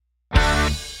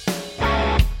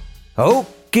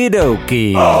Okie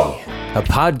dokie. A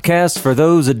podcast for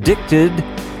those addicted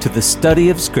to the study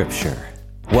of Scripture.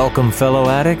 Welcome, fellow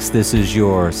addicts. This is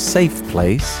your safe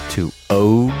place to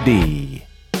OD.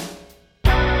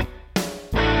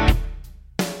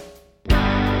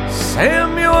 Samuel!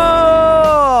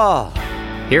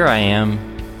 Here I am.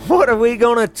 What are we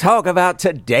going to talk about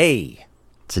today?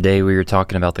 Today we are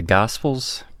talking about the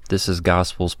Gospels. This is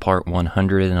Gospels part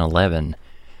 111.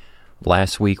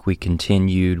 Last week we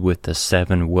continued with the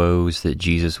 7 woes that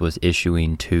Jesus was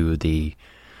issuing to the,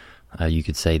 you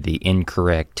could say, the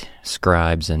incorrect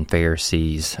scribes and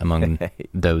Pharisees among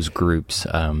those groups.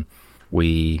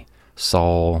 We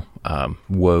saw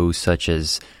woes such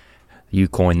as, you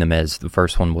coined them as, the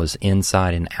first one was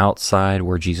inside and outside,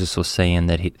 where Jesus was saying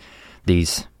that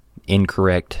these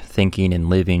incorrect thinking and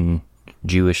living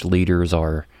Jewish leaders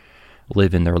are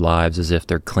living their lives as if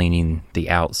they're cleaning the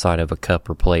outside of a cup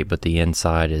or plate, but the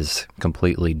inside is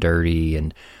completely dirty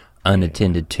and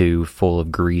unattended to, full of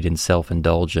greed and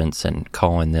self-indulgence, and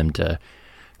calling them to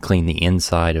clean the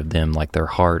inside of them, like their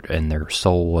heart and their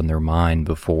soul and their mind,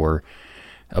 before,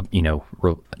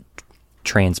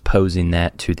 transposing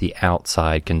that to the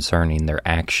outside concerning their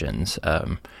actions.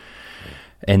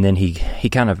 And then he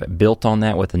kind of built on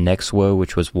that with the next woe,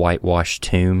 which was whitewashed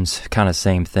tombs. Kind of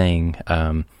same thing.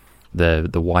 The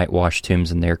whitewashed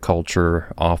tombs in their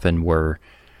culture often were,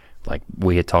 like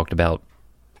we had talked about,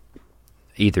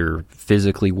 either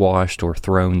physically washed or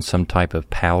thrown some type of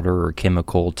powder or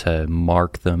chemical to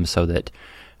mark them so that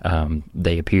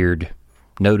they appeared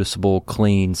noticeable,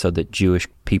 clean, so that Jewish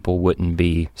people wouldn't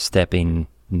be stepping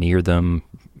near them,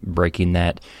 breaking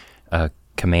that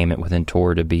commandment within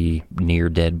Torah to be near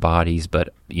dead bodies.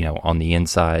 But on the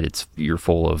inside, you're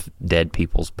full of dead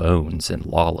people's bones and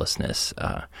lawlessness,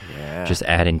 just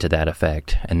adding to that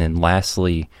effect. And then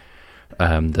lastly,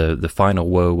 the final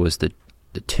woe was the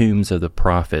tombs of the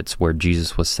prophets, where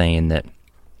Jesus was saying that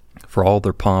for all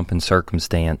their pomp and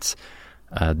circumstance,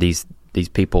 these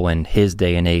people in his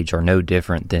day and age are no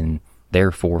different than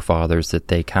their forefathers that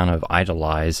they kind of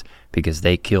idolize because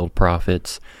they killed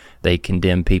prophets. They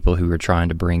condemn people who are trying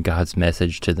to bring God's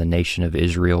message to the nation of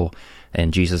Israel,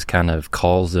 and Jesus kind of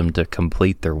calls them to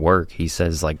complete their work. He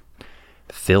says,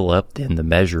 fill up then the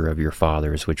measure of your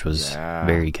fathers, which was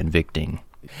very convicting.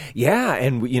 Yeah,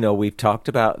 and we've talked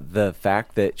about the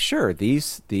fact that sure,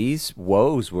 these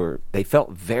woes they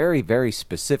felt very, very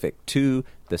specific to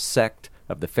the sect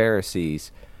of the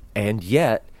Pharisees, and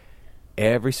yet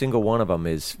every single one of them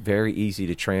is very easy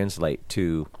to translate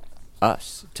to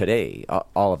us today,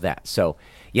 all of that. So,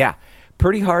 yeah,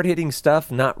 pretty hard-hitting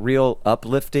stuff, not real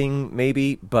uplifting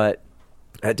maybe, but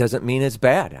that doesn't mean it's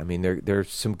bad. I mean, there's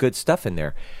some good stuff in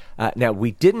there. Now, we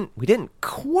didn't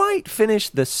quite finish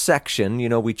the section.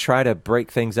 We try to break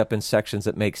things up in sections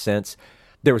that make sense.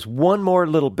 There was one more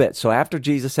little bit. So after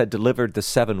Jesus had delivered the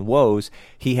 7 woes,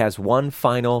 he has one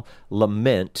final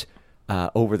lament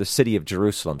over the city of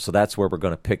Jerusalem. So that's where we're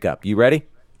going to pick up. You ready?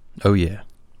 Oh, yeah.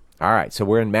 All right, so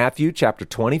we're in Matthew chapter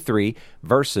 23,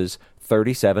 verses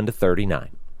 37 to 39.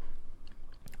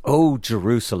 O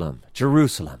Jerusalem,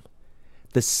 Jerusalem,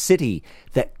 the city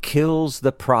that kills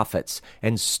the prophets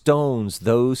and stones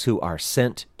those who are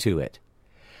sent to it.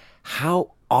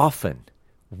 How often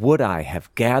would I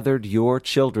have gathered your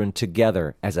children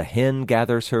together as a hen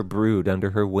gathers her brood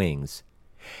under her wings,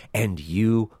 and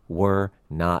you were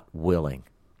not willing.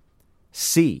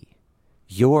 See,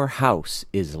 your house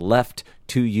is left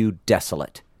to you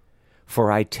desolate.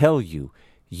 For I tell you,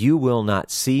 you will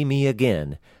not see me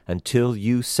again until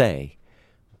you say,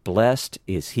 Blessed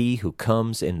is he who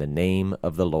comes in the name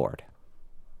of the Lord.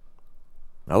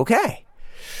 Okay.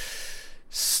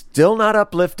 Still not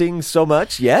uplifting so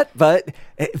much yet, but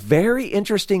a very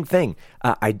interesting thing.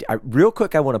 Real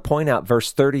quick, I want to point out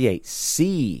verse 38.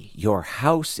 See, your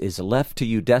house is left to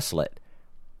you desolate.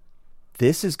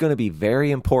 This is going to be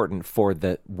very important for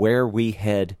where we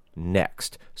head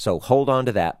next. So hold on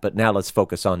to that. But now let's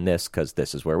focus on this, because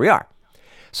this is where we are.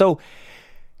 So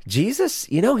Jesus,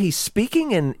 he's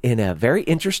speaking in a very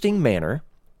interesting manner.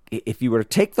 If you were to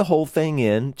take the whole thing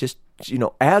in, just,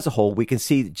 as a whole, we can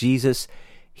see that Jesus,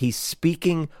 he's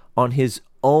speaking on his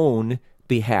own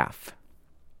behalf.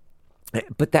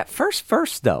 But that first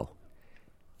verse, though,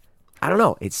 I don't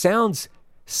know. It sounds,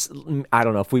 I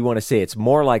don't know if we want to say it's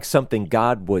more like something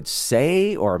God would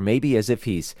say, or maybe as if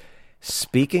he's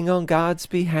speaking on God's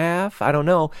behalf. I don't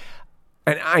know.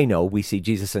 And I know we see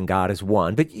Jesus and God as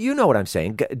one, but you know what I'm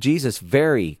saying. Jesus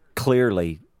very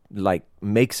clearly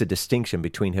makes a distinction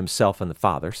between himself and the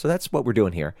Father. So that's what we're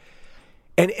doing here.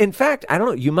 And in fact, I don't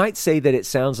know, you might say that it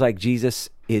sounds like he's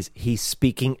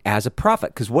speaking as a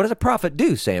prophet. Because what does a prophet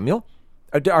do, Samuel?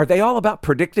 Are they all about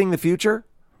predicting the future?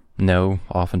 No,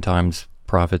 oftentimes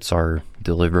prophets are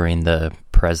delivering the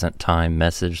present time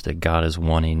message that God is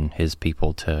wanting his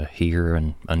people to hear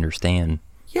and understand.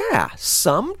 Yeah,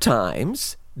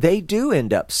 sometimes they do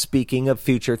end up speaking of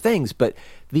future things, but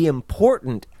the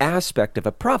important aspect of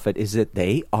a prophet is that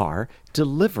they are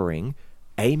delivering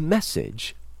a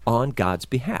message on God's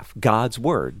behalf, God's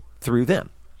word through them.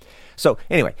 So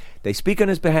anyway, they speak on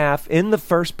his behalf in the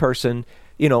first person,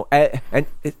 and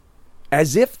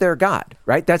as if they're God,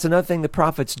 right? That's another thing the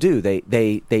prophets do.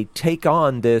 They take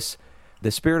on this,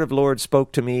 the Spirit of the Lord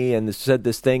spoke to me and said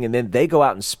this thing, and then they go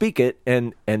out and speak it,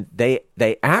 and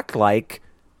they act like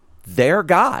they're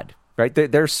God, right?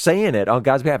 They're saying it on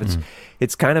God's behalf.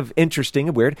 It's kind of interesting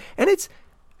and weird, and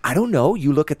I don't know,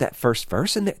 you look at that first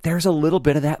verse, and there's a little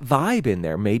bit of that vibe in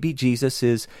there. Maybe Jesus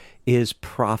is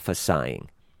prophesying.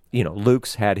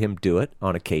 Luke's had him do it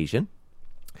on occasion.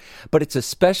 But it's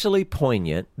especially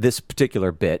poignant, this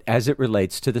particular bit, as it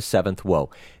relates to the seventh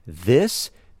woe. This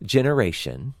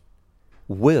generation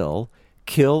will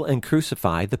kill and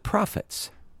crucify the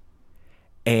prophets.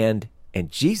 And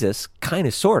Jesus, kind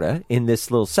of, sort of, in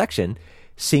this little section,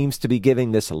 seems to be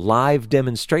giving this live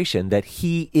demonstration that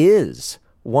he is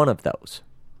one of those.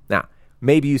 Now,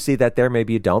 maybe you see that there,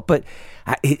 maybe you don't, but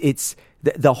it's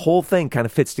the whole thing kind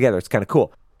of fits together. It's kind of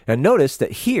cool. And notice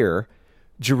that here,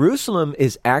 Jerusalem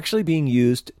is actually being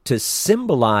used to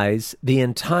symbolize the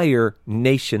entire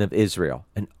nation of Israel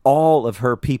and all of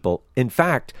her people, in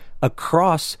fact,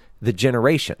 across the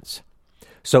generations.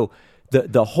 So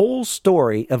the whole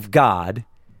story of God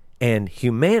and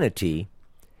humanity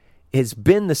has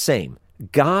been the same.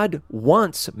 God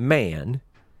wants man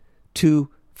to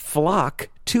flock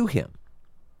to him,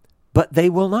 but they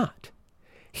will not.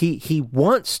 He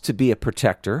wants to be a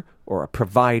protector or a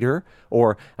provider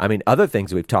or, other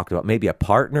things we've talked about, maybe a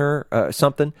partner,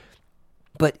 something.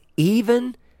 But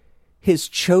even his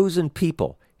chosen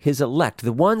people, his elect,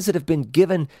 the ones that have been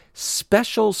given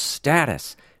special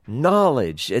status,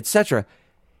 knowledge, etc.,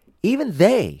 even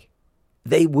they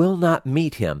will not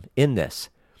meet him in this.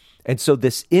 And so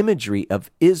this imagery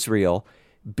of Israel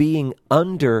being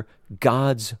under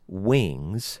God's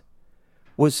wings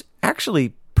was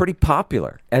actually pretty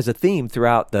popular as a theme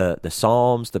throughout the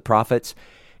Psalms, the prophets.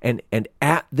 And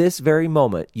at this very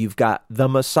moment, you've got the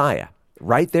Messiah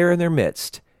right there in their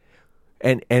midst.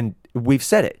 And we've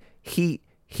said it.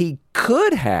 He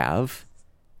could have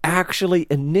actually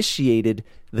initiated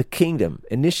the kingdom,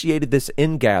 initiated this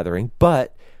ingathering,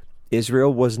 but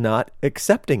Israel was not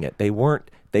accepting it. They weren't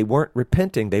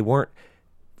repenting. They weren't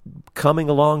coming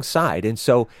alongside. And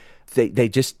so they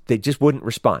just wouldn't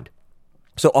respond.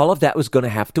 So all of that was going to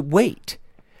have to wait.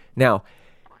 Now,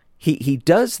 he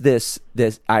does this.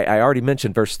 I already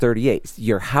mentioned verse 38.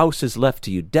 Your house is left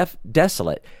to you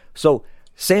desolate. So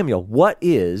Samuel, what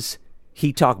is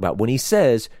he talking about when he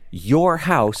says your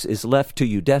house is left to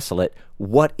you desolate?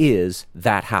 What is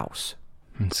that house?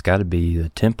 It's got to be the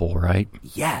temple, right?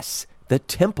 Yes, the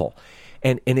temple,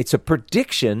 and it's a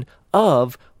prediction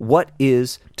of what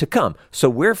is to come. So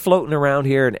we're floating around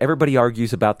here and everybody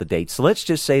argues about the date. So let's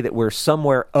just say that we're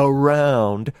somewhere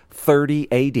around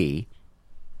 30 AD.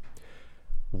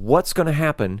 What's going to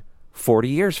happen 40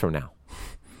 years from now?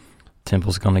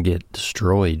 Temple's going to get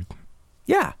destroyed.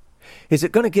 Yeah. Is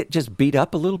it going to get just beat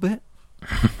up a little bit?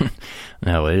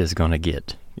 No, it is going to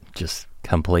get just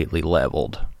completely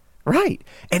leveled. Right.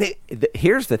 And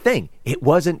here's the thing. It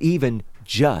wasn't even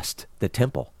just the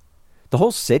temple. The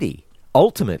whole city,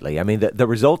 ultimately, the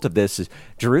result of this is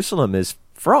Jerusalem is,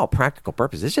 for all practical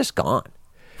purposes, it's just gone.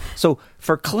 So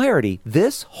for clarity,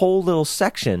 this whole little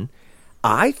section,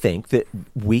 I think that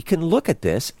we can look at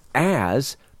this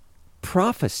as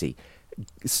prophecy.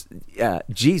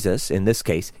 Jesus, in this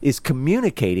case, is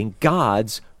communicating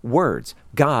God's words,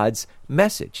 God's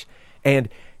message. And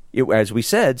as we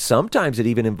said, sometimes it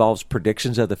even involves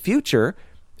predictions of the future.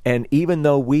 And even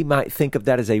though we might think of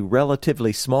that as a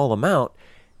relatively small amount,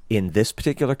 in this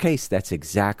particular case, that's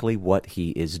exactly what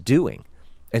he is doing.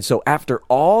 And so after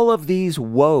all of these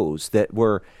woes that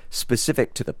were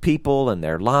specific to the people and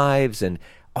their lives and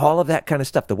all of that kind of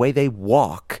stuff, the way they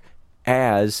walk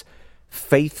as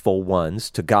faithful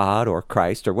ones to God or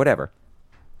Christ or whatever,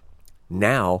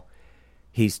 now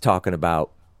he's talking about,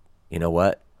 you know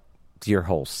what? Your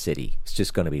whole city is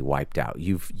just going to be wiped out.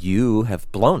 You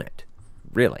have blown it.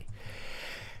 Really.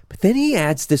 But then he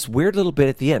adds this weird little bit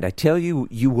at the end. I tell you,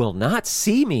 you will not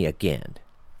see me again.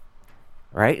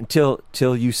 Right? Until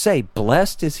you say,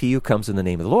 blessed is he who comes in the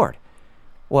name of the Lord.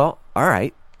 Well, all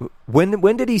right.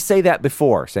 When did he say that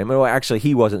before? Well, actually,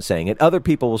 he wasn't saying it. Other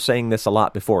people were saying this a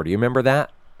lot before. Do you remember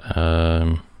that?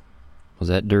 Was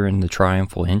that during the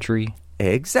triumphal entry?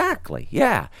 Exactly,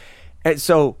 yeah. And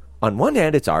so on one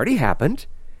hand, it's already happened,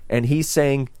 and he's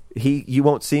saying, you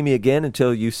won't see me again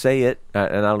until you say it,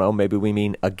 and I don't know, maybe we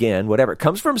mean again, whatever. It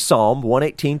comes from Psalm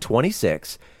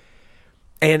 118:26,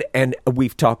 and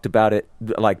we've talked about it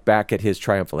like back at his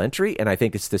triumphal entry, and I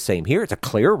think it's the same here. It's a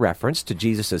clear reference to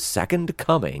Jesus' second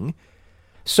coming.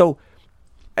 So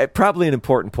probably an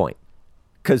important point,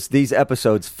 because these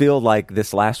episodes feel like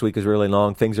this last week is really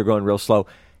long, things are going real slow.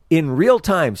 In real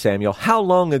time, Samuel, how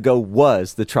long ago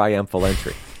was the triumphal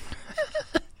entry?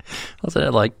 Was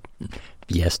that like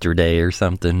yesterday or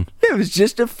something? It was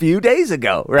just a few days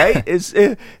ago, right?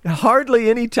 Hardly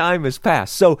any time has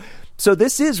passed. So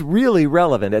this is really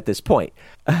relevant at this point.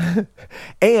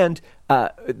 And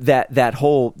that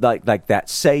whole like that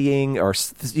saying, or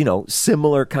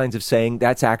similar kinds of saying,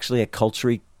 that's actually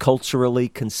a culturally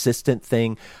consistent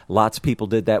thing. Lots of people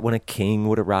did that when a king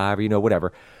would arrive,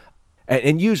 whatever.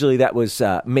 And usually that was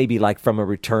maybe like from a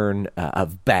return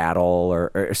of battle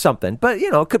or something. But,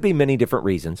 it could be many different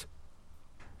reasons.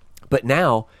 But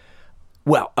now,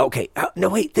 well, okay. No,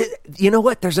 wait. You know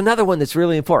what? There's another one that's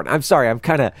really important. I'm sorry.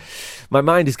 My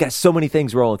mind has got so many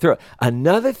things rolling through it.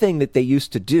 Another thing that they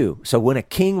used to do, so when a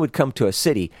king would come to a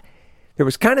city, there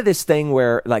was kind of this thing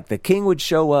where like the king would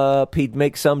show up, he'd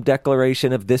make some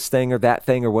declaration of this thing or that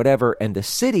thing or whatever, and the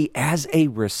city, as a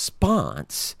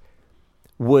response,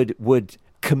 would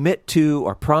commit to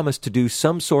or promise to do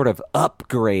some sort of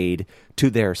upgrade to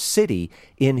their city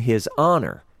in his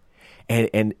honor.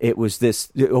 And it was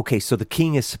this, okay, so the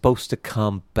king is supposed to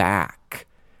come back.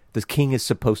 The king is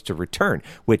supposed to return,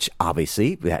 which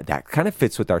obviously that kind of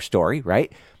fits with our story,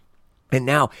 right? And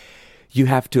now you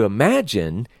have to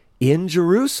imagine in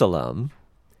Jerusalem,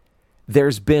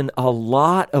 there's been a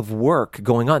lot of work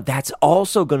going on. That's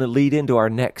also going to lead into our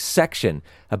next section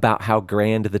about how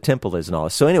grand the temple is and all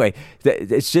this. So anyway,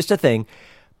 it's just a thing.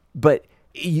 But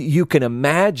you can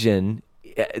imagine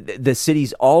the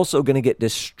city's also going to get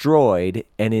destroyed,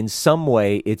 and in some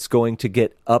way it's going to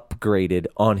get upgraded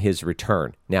on his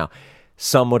return. Now,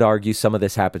 some would argue some of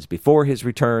this happens before his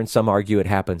return. Some argue it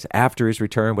happens after his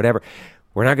return, whatever.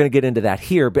 We're not going to get into that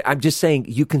here, but I'm just saying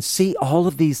you can see all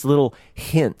of these little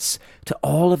hints to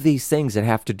all of these things that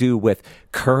have to do with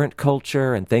current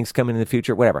culture and things coming in the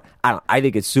future, whatever. I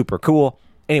think it's super cool.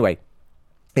 Anyway,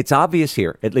 it's obvious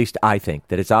here, at least I think,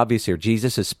 that it's obvious here.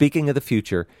 Jesus is speaking of the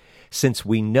future, since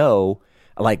we know,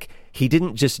 like, he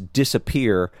didn't just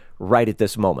disappear right at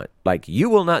this moment. Like, you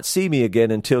will not see me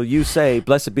again until you say,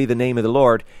 blessed be the name of the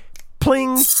Lord.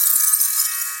 Pling!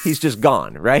 He's just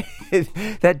gone, right?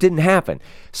 That didn't happen.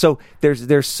 So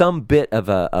there's some bit of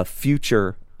a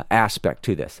future aspect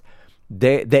to this.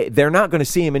 They're not going to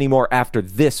see him anymore after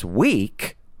this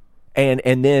week, and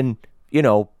then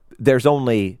there's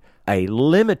only a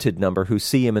limited number who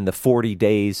see him in the 40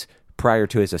 days prior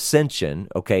to his ascension.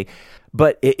 Okay,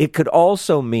 but it could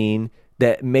also mean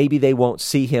that maybe they won't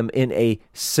see him in a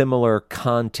similar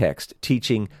context,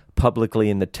 teaching publicly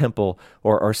in the temple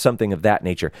or something of that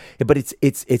nature. But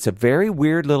it's a very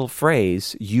weird little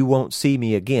phrase, you won't see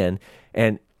me again.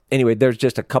 And anyway, there's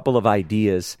just a couple of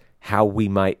ideas how we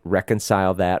might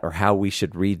reconcile that, or how we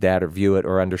should read that or view it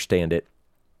or understand it.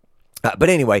 But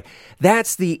anyway,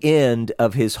 that's the end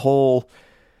of his whole,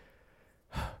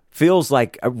 feels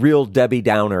like a real Debbie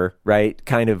Downer, right,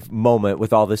 kind of moment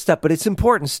with all this stuff. But it's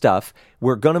important stuff.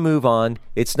 We're going to move on.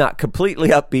 It's not completely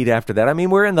upbeat after that. I mean,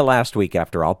 we're in the last week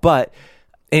after all. But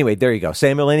anyway, there you go.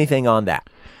 Samuel, anything on that?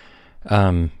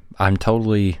 I'm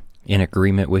totally in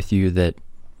agreement with you that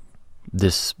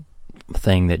this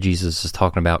thing that Jesus is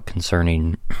talking about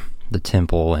concerning the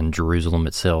temple and Jerusalem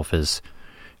itself is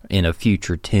in a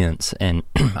future tense. And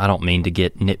I don't mean to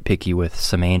get nitpicky with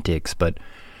semantics, but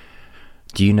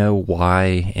do you know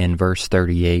why in verse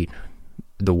 38,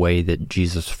 the way that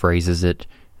Jesus phrases it,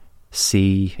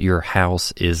 see, your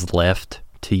house is left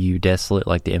to you desolate,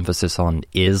 like the emphasis on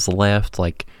is left,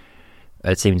 like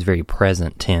it seems very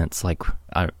present tense. Like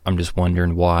I'm just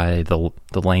wondering why the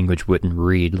language wouldn't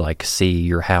read like, see,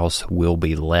 your house will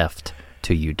be left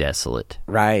to you desolate.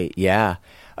 Right, yeah.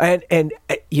 And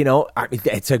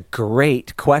it's a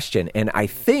great question. And I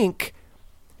think,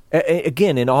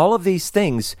 again, in all of these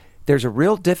things, there's a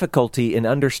real difficulty in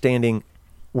understanding,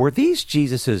 were these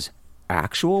Jesus's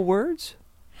actual words?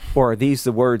 Or are these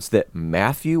the words that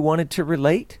Matthew wanted to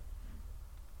relate?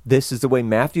 This is the way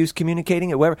Matthew's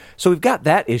communicating it, whatever. So we've got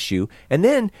that issue. And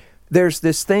then there's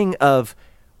this thing of,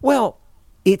 well,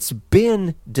 it's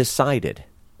been decided.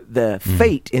 The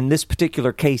fate in this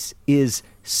particular case is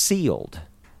sealed.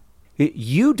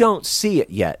 You don't see it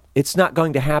yet. It's not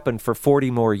going to happen for 40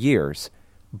 more years,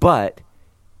 but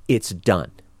it's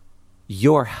done.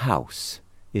 your house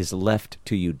is left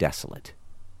to you desolate.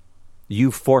 You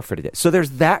forfeited it. So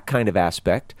there's that kind of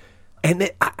aspect.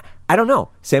 And I don't know,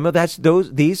 Samuel,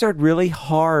 these are really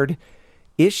hard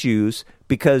issues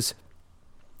because,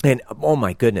 and oh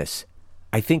my goodness,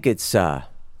 I think it's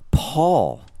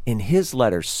Paul in his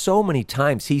letters, so many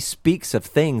times he speaks of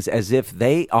things as if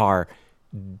they are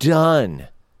done.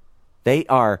 They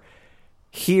are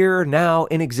here now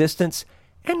in existence,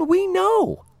 and we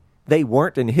know they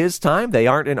weren't in his time. They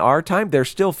aren't in our time. They're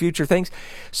still future things.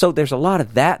 So there's a lot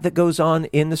of that goes on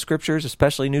in the scriptures,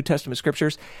 especially New Testament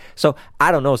scriptures. So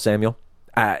I don't know, Samuel.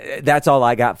 That's all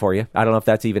I got for you. I don't know if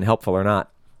that's even helpful or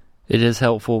not. It is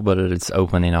helpful, but it's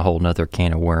opening a whole nother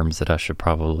can of worms that I should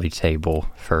probably table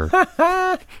for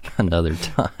another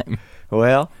time.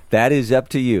 Well, that is up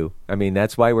to you. I mean,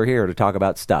 that's why we're here to talk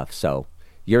about stuff. So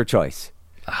your choice.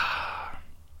 I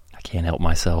can't help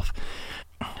myself.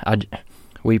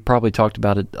 We probably talked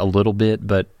about it a little bit,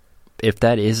 but if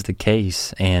that is the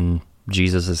case and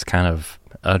Jesus is kind of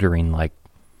uttering like,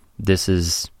 this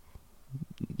is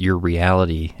your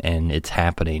reality and it's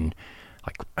happening,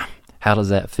 like, how does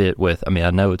that fit with,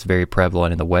 I know it's very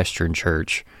prevalent in the Western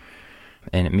church,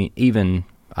 and even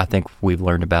I think we've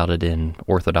learned about it in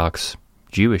Orthodox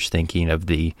Jewish thinking of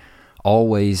the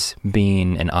always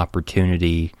being an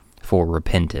opportunity for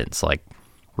repentance, like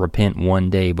repent one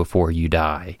day before you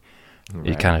die.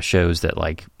 Right. It kind of shows that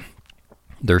like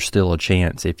there's still a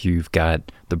chance if you've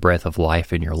got the breath of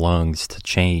life in your lungs to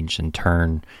change and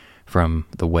turn from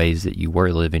the ways that you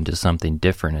were living to something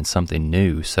different and something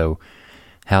new. So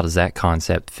how does that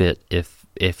concept fit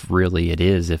if really it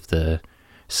is, if the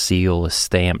seal is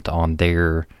stamped on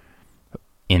their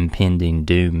impending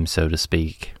doom, so to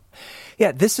speak?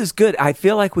 Yeah, this is good. I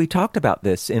feel like we talked about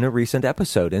this in a recent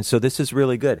episode, and so this is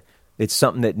really good. It's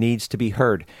something that needs to be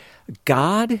heard.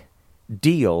 God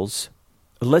deals,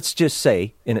 let's just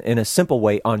say, in a simple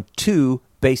way, on two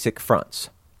basic fronts.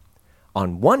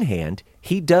 On one hand,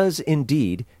 he does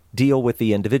indeed deal with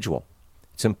the individual.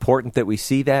 It's important that we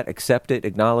see that, accept it,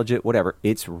 acknowledge it, whatever.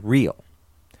 It's real.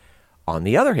 On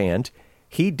the other hand,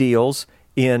 he deals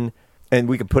in, and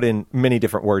we could put in many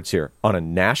different words here, on a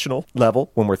national level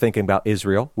when we're thinking about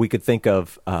Israel. We could think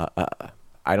of,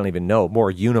 I don't even know, more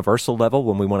universal level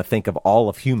when we want to think of all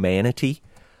of humanity,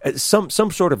 some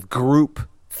sort of group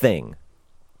thing.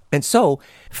 And so,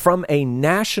 from a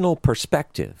national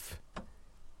perspective,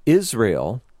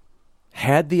 Israel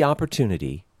had the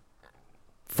opportunity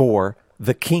for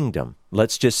the kingdom,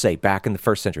 let's just say back in the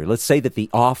first century, let's say that the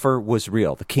offer was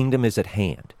real, the kingdom is at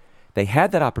hand. They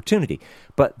had that opportunity,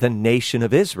 but the nation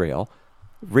of Israel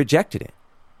rejected it.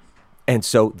 And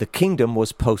so the kingdom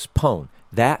was postponed.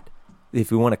 That, if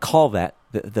we want to call that,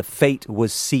 the fate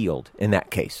was sealed in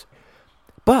that case.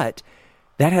 But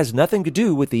that has nothing to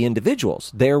do with the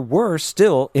individuals. There were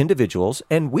still individuals,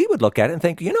 and we would look at it and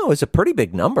think, it's a pretty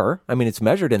big number. It's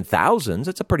measured in thousands.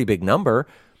 It's a pretty big number.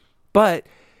 But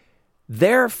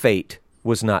their fate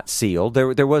was not sealed.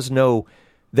 There was no,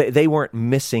 they weren't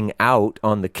missing out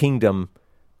on the kingdom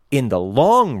in the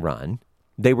long run.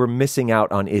 They were missing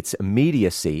out on its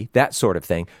immediacy, that sort of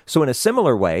thing. So in a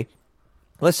similar way,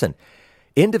 listen,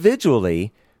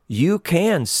 individually, you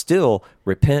can still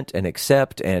repent and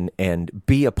accept and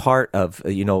be a part of,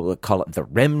 call it the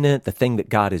remnant, the thing that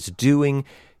God is doing,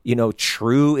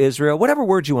 true Israel, whatever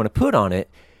word you want to put on it.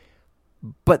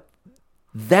 But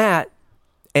that,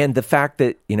 and the fact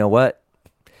that,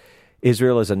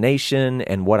 Israel is a nation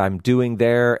and what I'm doing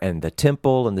there and the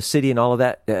temple and the city and all of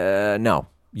that, no.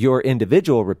 Your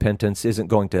individual repentance isn't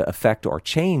going to affect or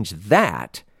change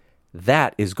that.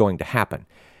 That is going to happen.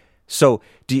 So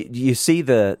do you see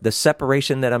the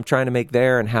separation that I'm trying to make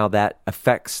there and how that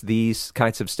affects these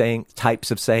types of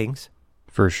sayings?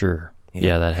 For sure.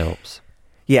 Yeah, that helps.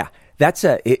 Yeah,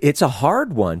 it's a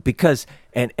hard one because,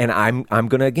 and I'm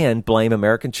going to again blame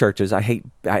American churches.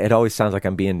 It always sounds like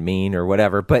I'm being mean or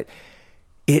whatever, but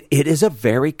it is a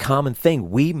very common thing.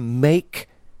 We make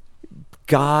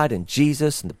God and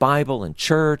Jesus and the Bible and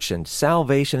church and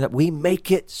salvation, that we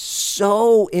make it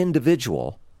so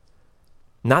individual.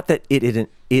 Not that it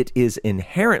is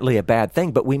inherently a bad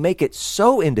thing, but we make it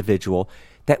so individual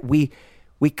that we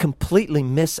completely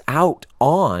miss out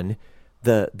on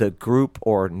the group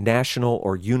or national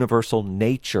or universal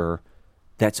nature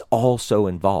that's also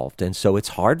involved. And so it's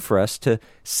hard for us to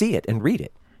see it and read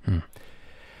it.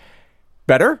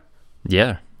 Better?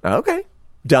 Yeah. Okay.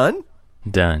 Done?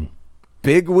 Done.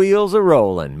 Big wheels are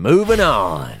rolling. Moving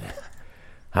on.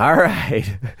 All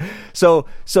right. So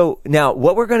now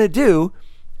what we're going to do,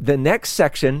 the next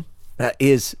section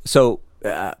is,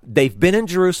 they've been in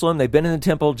Jerusalem, they've been in the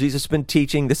temple, Jesus has been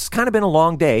teaching. This has kind of been a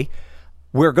long day.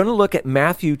 We're going to look at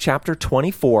Matthew chapter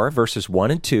 24, verses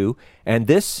 1 and 2, and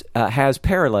this has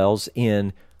parallels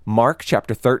in Mark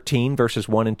chapter 13, verses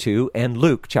 1 and 2, and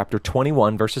Luke chapter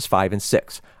 21, verses 5 and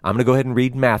 6. I'm going to go ahead and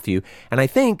read Matthew, and I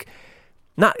think,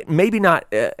 maybe not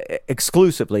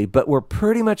exclusively, but we're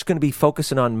pretty much going to be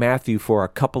focusing on Matthew for a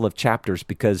couple of chapters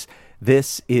because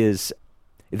this is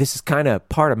kind of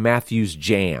part of Matthew's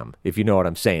jam, if you know what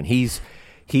I'm saying. He's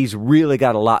really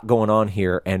got a lot going on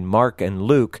here, and Mark and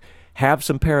Luke have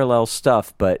some parallel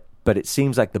stuff, but it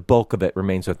seems like the bulk of it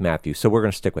remains with Matthew, so we're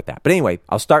going to stick with that. But anyway,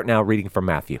 I'll start now reading from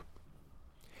Matthew.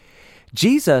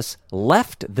 Jesus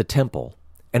left the temple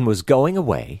and was going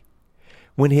away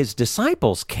when his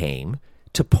disciples came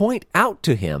to point out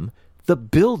to him the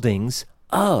buildings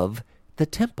of the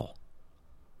temple.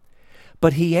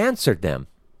 But he answered them,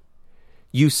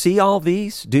 "You see all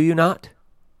these, do you not?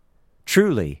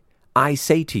 Truly, I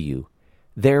say to you,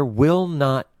 there will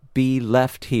not be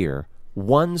left here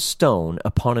one stone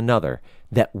upon another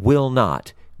that will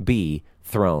not be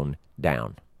thrown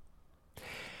down."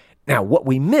 Now, what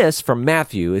we miss from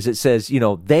Matthew is it says,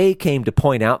 they came to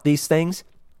point out these things.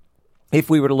 If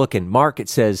we were to look in Mark, it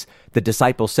says, the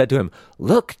disciples said to him,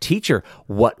 "Look, teacher,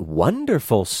 what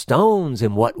wonderful stones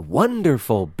and what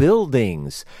wonderful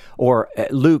buildings." Or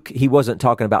Luke, he wasn't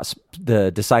talking about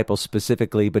the disciples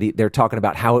specifically, but they're talking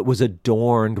about how it was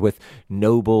adorned with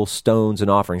noble stones and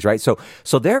offerings, right? So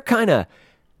they're kind of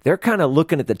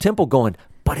looking at the temple going,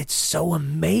 but it's so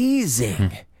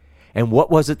amazing. And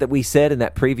what was it that we said in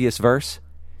that previous verse?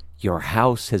 Your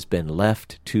house has been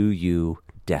left to you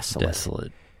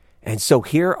desolate. And so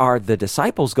here are the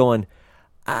disciples going,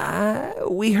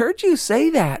 we heard you say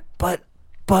that, but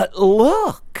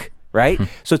look, right?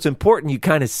 So it's important you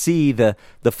kind of see the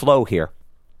flow here.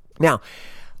 Now,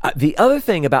 the other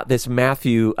thing about this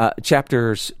Matthew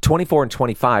chapters 24 and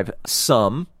 25,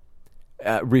 some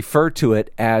refer to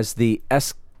it as the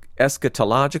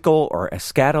eschatological or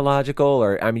eschatological,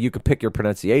 or you can pick your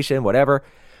pronunciation, whatever.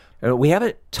 We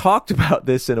haven't talked about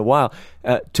this in a while.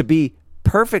 To be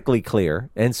perfectly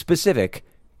clear and specific,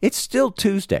 it's still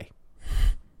Tuesday.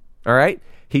 All right?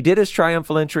 He did his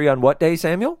triumphal entry on what day,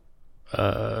 Samuel?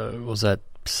 Was that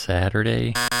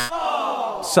Saturday?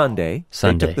 Sunday.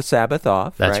 They took the Sabbath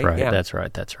off. That's right. Yeah. That's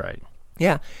right.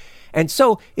 Yeah. And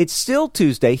so it's still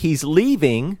Tuesday. He's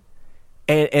leaving,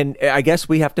 and I guess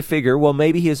we have to figure, well,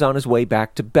 maybe he is on his way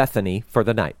back to Bethany for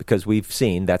the night, because we've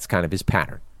seen that's kind of his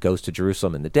pattern. Goes to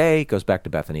Jerusalem in the day, goes back to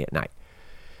Bethany at night.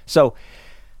 So,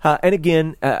 and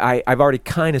again, I've already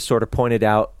kind of sort of pointed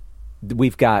out,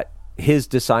 we've got his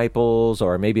disciples,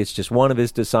 or maybe it's just one of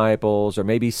his disciples, or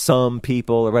maybe some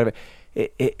people, or whatever.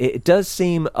 It does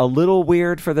seem a little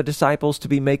weird for the disciples to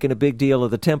be making a big deal of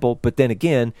the temple, but then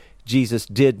again, Jesus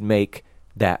did make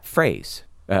that phrase,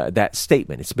 that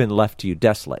statement, "It's been left to you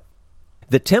desolate."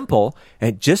 The temple,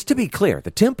 and just to be clear,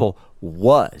 the temple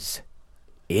was,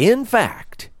 in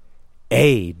fact,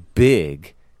 a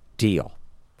big deal.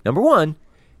 Number one,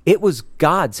 it was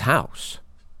God's house.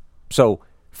 So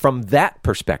from that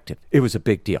perspective, it was a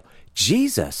big deal.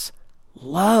 Jesus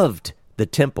loved the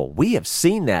temple. We have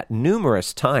seen that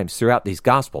numerous times throughout these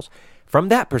Gospels. From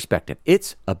that perspective,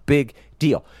 it's a big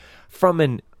deal. From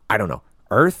an,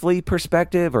 earthly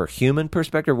perspective or human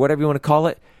perspective, whatever you want to call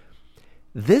it,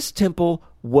 this temple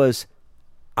was,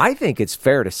 I think it's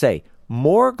fair to say,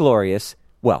 more glorious,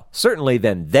 well, certainly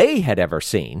than they had ever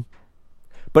seen,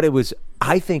 but it was,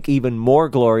 I think, even more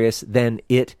glorious than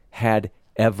it had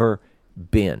ever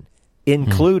been,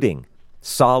 including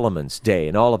Solomon's day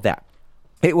and all of that.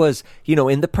 It was,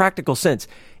 in the practical sense,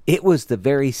 it was the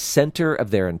very center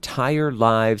of their entire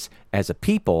lives as a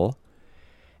people.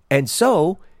 And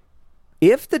so,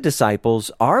 if the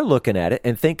disciples are looking at it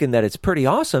and thinking that it's pretty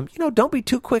awesome, don't be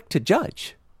too quick to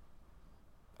judge.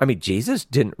 Jesus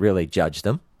didn't really judge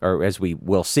them, or as we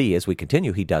will see as we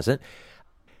continue, he doesn't.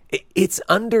 It's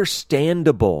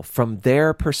understandable from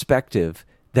their perspective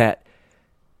that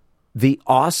the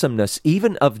awesomeness,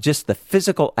 even of just the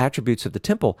physical attributes of the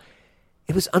temple,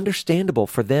 it was understandable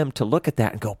for them to look at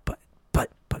that and go, but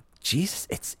Jesus,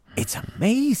 it's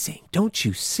amazing. Don't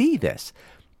you see this?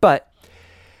 But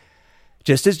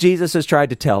just as Jesus has tried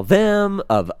to tell them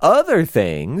of other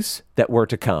things that were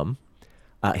to come,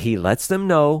 he lets them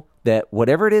know that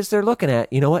whatever it is they're looking at,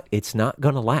 it's not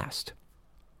going to last.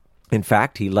 In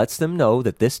fact, he lets them know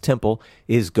that this temple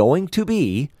is going to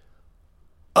be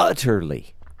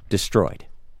utterly destroyed.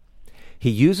 He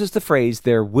uses the phrase,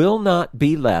 "There will not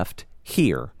be left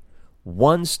here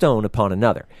one stone upon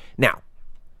another." Now,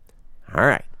 all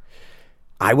right,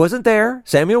 I wasn't there.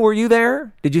 Samuel, were you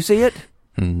there? Did you see it?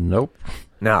 Nope.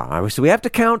 No, so we have to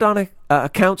count on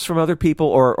accounts from other people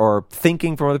or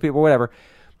thinking from other people, or whatever.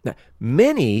 Now,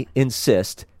 many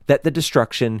insist that the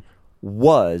destruction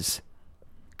was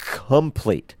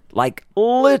complete, like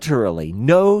literally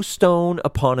no stone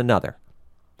upon another.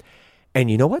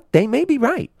 And you know what? They may be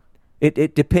right.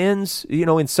 It depends,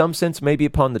 in some sense, maybe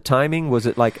upon the timing. Was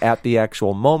it like at the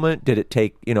actual moment? Did it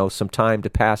take, some time to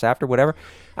pass after, whatever?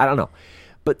 I don't know.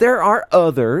 But there are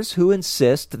others who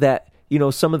insist that,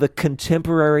 some of the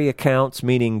contemporary accounts,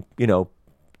 meaning,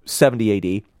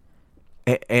 70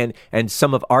 AD, and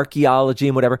some of archaeology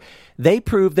and whatever, they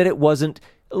prove that it wasn't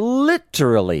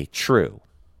literally true.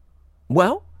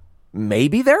 Well,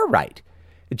 maybe they're right.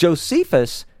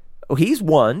 Josephus, he's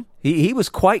one. He was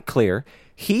quite clear.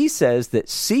 He says that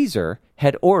Caesar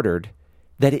had ordered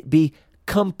that it be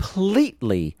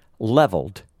completely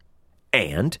leveled,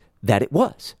 and that it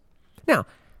was. Now,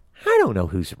 I don't know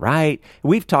who's right.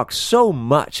 We've talked so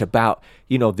much about,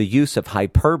 the use of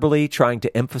hyperbole, trying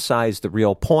to emphasize the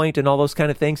real point and all those kind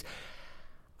of things.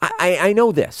 I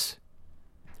know this.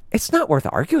 It's not worth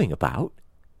arguing about.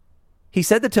 He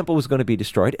said the temple was going to be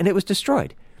destroyed, and it was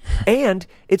destroyed. And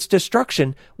its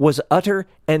destruction was utter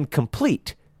and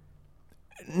complete,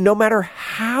 no matter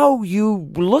how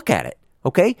you look at it,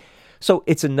 okay? So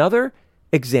it's another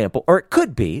example, or it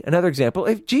could be another example,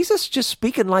 if Jesus just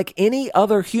speaking like any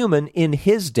other human in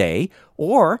his day,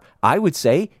 or I would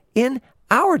say in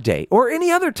our day, or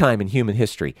any other time in human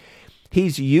history.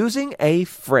 He's using a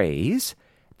phrase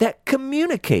that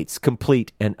communicates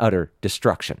complete and utter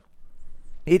destruction.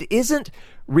 It isn't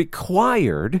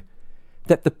required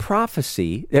that the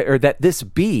prophecy, or that this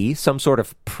be some sort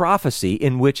of prophecy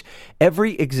in which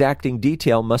every exacting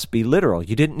detail must be literal.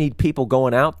 You didn't need people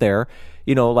going out there,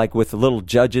 like with a little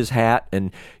judge's hat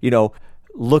and,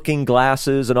 looking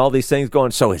glasses and all these things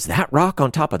going, so is that rock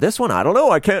on top of this one? I don't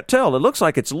know. I can't tell. It looks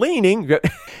like it's leaning.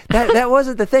 That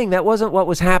wasn't the thing. That wasn't what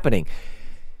was happening.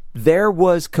 There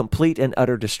was complete and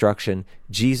utter destruction.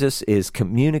 Jesus is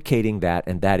communicating that,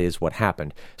 and that is what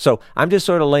happened. So I'm just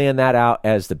sort of laying that out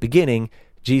as the beginning.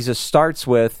 Jesus starts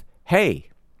with, hey,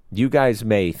 you guys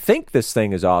may think this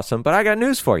thing is awesome, but I got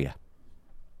news for you.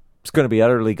 It's going to be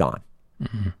utterly gone.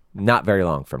 Mm-hmm. Not very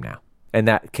long from now. And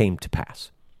that came to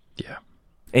pass. Yeah.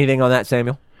 Anything on that,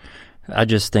 Samuel? I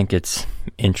just think it's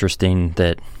interesting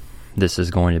that this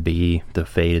is going to be the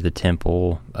fate of the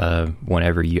temple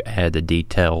whenever you add the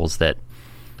details that,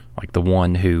 like, the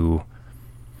one who,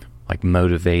 like,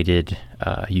 motivated,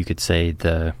 you could say,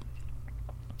 the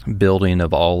building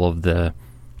of all of the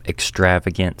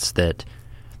extravagance that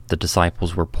the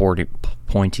disciples were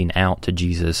pointing out to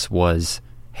Jesus was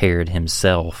Herod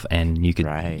himself, and you could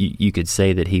you could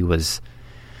say that he was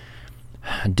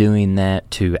doing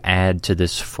that to add to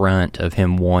this front of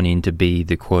him wanting to be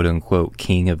the quote-unquote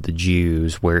king of the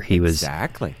Jews, where he was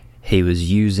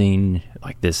using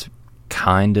like this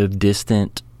kind of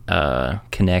distant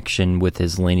connection with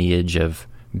his lineage of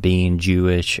being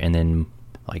Jewish, and then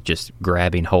like just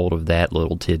grabbing hold of that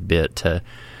little tidbit to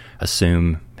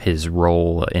assume his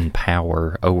role in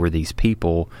power over these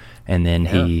people, and then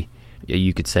he,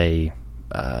 you could say,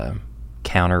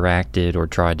 counteracted or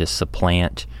tried to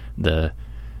supplant the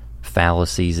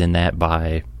fallacies in that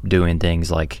by doing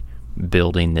things like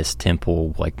building this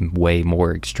temple like way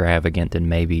more extravagant than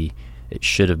maybe it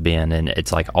should have been. And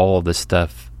it's like all of the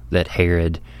stuff that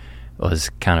Herod was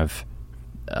kind of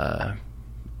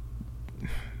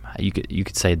you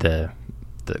could say the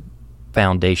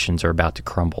foundations are about to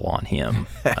crumble on him.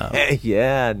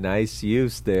 Yeah, nice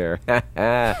use there.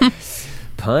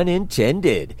 Pun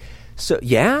intended. So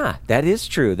yeah, that is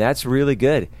true. That's really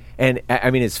good. And I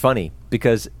mean, it's funny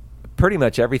because pretty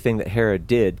much everything that Herod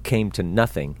did came to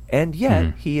nothing, and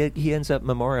yet he ends up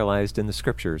memorialized in the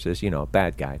scriptures as, a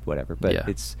bad guy, whatever. But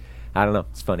it's, I don't know,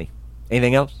 it's funny.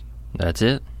 Anything else? That's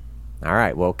it. All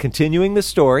right. Well, continuing the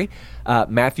story,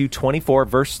 Matthew 24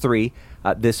 verse 3.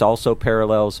 This also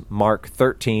parallels Mark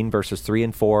 13 verses 3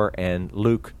 and 4 and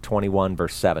Luke 21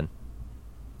 verse 7.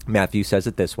 Matthew says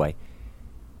it this way: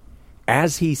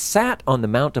 As he sat on the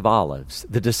Mount of Olives,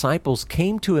 the disciples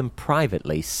came to him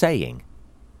privately, saying,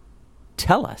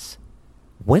 Tell us,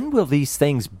 when will these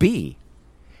things be?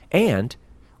 And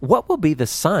what will be the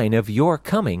sign of your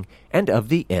coming and of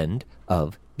the end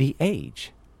of the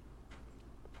age?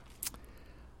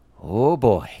 Oh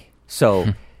boy.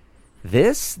 So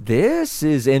this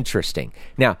is interesting.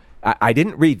 Now, I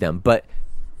didn't read them, but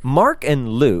Mark and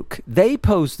Luke, they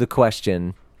pose the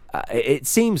question. It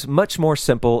seems much more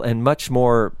simple and much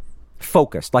more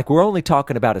focused. Like we're only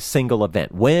talking about a single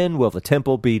event. When will the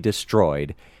temple be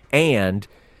destroyed? And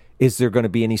is there going to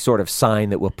be any sort of sign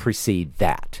that will precede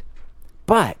that?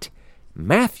 But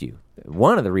Matthew,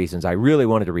 one of the reasons I really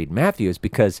wanted to read Matthew is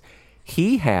because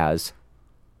he has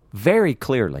very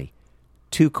clearly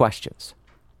two questions.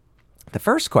 The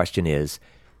first question is,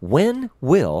 when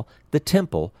will the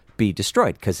temple be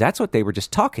destroyed? Because that's what they were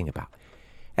just talking about.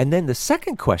 And then the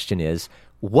second question is,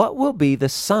 what will be the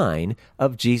sign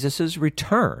of Jesus'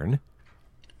 return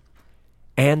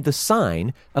and the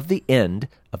sign of the end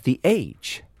of the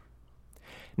age?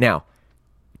 Now,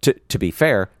 to be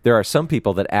fair, there are some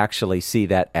people that actually see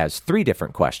that as three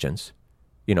different questions.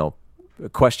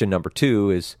 Question number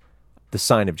 2 is the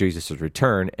sign of Jesus'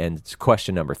 return, and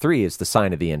question number 3 is the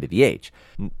sign of the end of the age.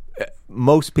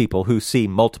 Most people who see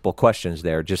multiple questions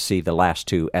there just see the last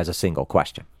two as a single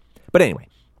question. But anyway,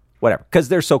 whatever, because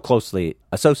they're so closely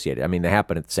associated. I mean, they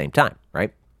happen at the same time,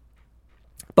 right?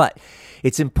 But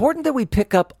it's important that we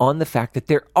pick up on the fact that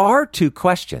there are two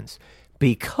questions,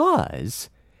 because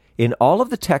in all of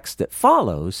the text that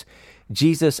follows,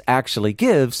 Jesus actually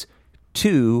gives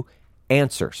two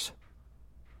answers.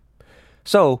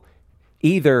 So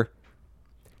either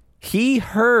he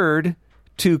heard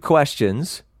two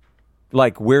questions,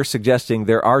 like we're suggesting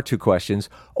there are two questions,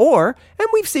 or, and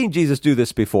we've seen Jesus do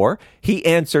this before, he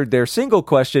answered their single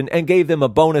question and gave them a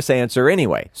bonus answer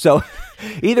anyway. So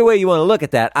either way you want to look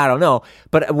at that, I don't know.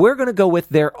 But we're going to go with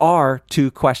there are two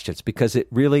questions, because it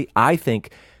really, I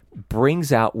think,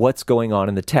 brings out what's going on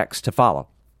in the text to follow.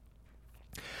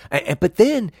 But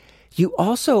then you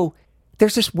also,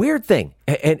 there's this weird thing,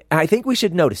 and I think we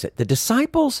should notice it. The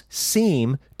disciples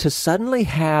seem to suddenly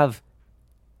have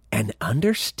an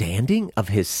understanding of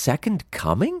his second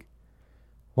coming?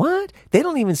 What? They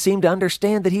don't even seem to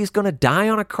understand that he's going to die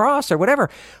on a cross or whatever.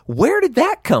 Where did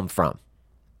that come from?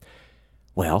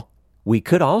 Well, we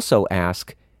could also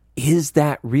ask, is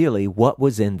that really what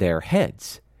was in their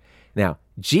heads? Now,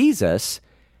 Jesus,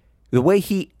 the way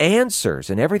he answers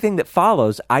and everything that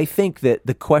follows, I think that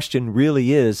the question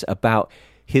really is about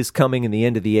his coming in the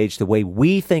end of the age, the way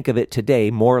we think of it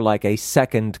today, more like a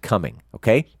second coming,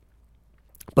 okay?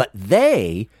 But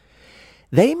they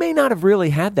may not have really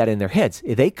had that in their heads.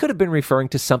 They could have been referring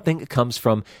to something that comes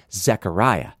from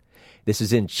Zechariah. This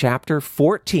is in chapter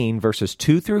 14, verses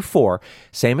 2 through 4.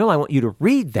 Samuel, I want you to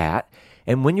read that,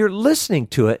 and when you're listening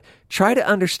to it, try to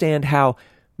understand how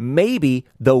maybe,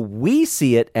 though we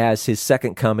see it as his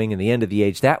second coming and the end of the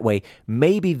age that way,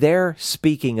 maybe they're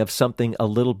speaking of something a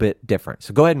little bit different.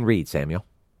 So go ahead and read, Samuel.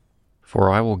 For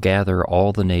I will gather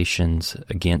all the nations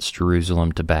against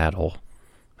Jerusalem to battle,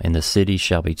 and the city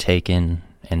shall be taken,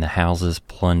 and the houses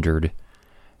plundered,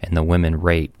 and the women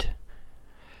raped.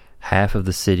 Half of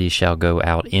the city shall go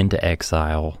out into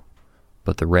exile,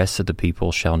 but the rest of the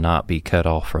people shall not be cut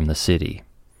off from the city.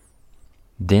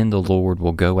 Then the Lord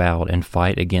will go out and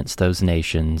fight against those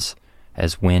nations,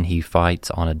 as when he fights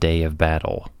on a day of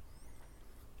battle.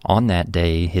 On that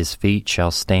day his feet shall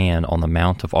stand on the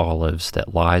Mount of Olives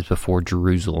that lies before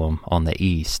Jerusalem on the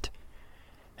east,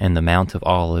 and the Mount of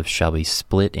Olives shall be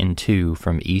split in two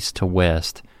from east to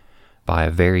west by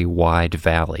a very wide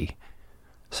valley,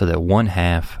 so that one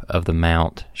half of the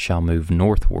mount shall move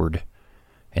northward,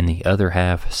 and the other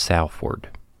half southward.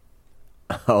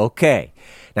 Okay.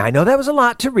 Now, I know that was a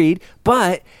lot to read,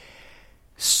 but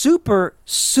super,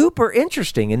 super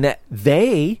interesting in that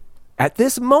they, at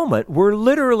this moment, were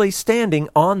literally standing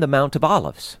on the Mount of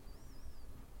Olives.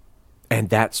 And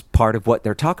that's part of what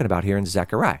they're talking about here in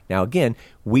Zechariah. Now, again,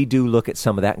 we do look at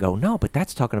some of that and go, no, but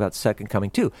that's talking about the second coming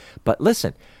too. But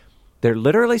listen, they're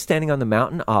literally standing on the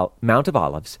Mount of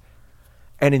Olives,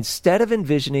 and instead of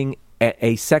envisioning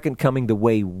a second coming the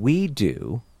way we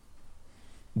do,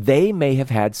 they may have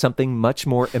had something much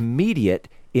more immediate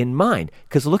in mind.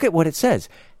 Because look at what it says.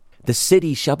 The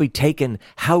city shall be taken,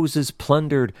 houses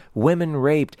plundered, women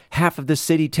raped, half of the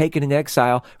city taken in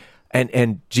exile.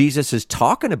 And Jesus is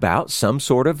talking about some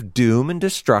sort of doom and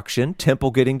destruction,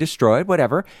 temple getting destroyed,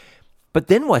 whatever. But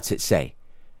then what's it say?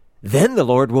 Then the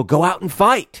Lord will go out and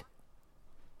fight.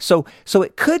 So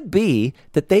it could be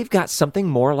that they've got something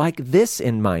more like this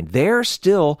in mind. They're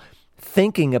still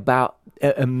thinking about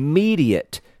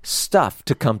immediate stuff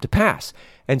to come to pass.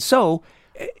 And so,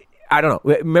 I don't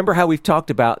know, remember how we've talked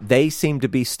about they seem to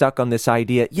be stuck on this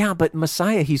idea, yeah, but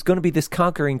Messiah, he's going to be this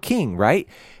conquering king, right?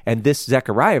 And this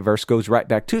Zechariah verse goes right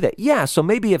back to that. Yeah, so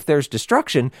maybe if there's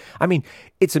destruction, I mean,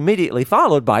 it's immediately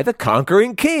followed by the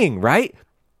conquering king, right?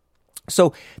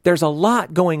 So there's a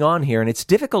lot going on here, and it's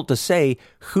difficult to say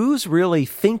who's really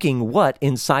thinking what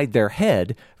inside their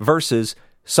head versus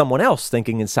someone else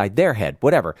thinking inside their head,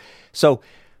 whatever. So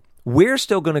we're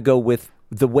still going to go with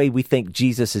the way we think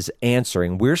Jesus is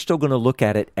answering. We're still going to look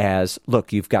at it as,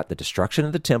 look, you've got the destruction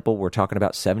of the temple. We're talking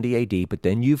about 70 AD, but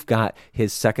then you've got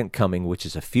his second coming, which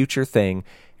is a future thing,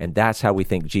 and that's how we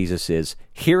think Jesus is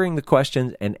hearing the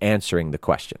questions and answering the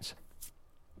questions.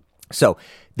 So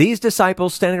these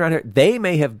disciples standing around here, they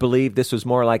may have believed this was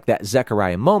more like that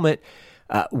Zechariah moment.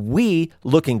 We,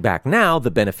 looking back now,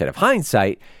 the benefit of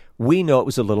hindsight, we know it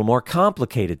was a little more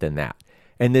complicated than that.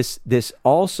 And this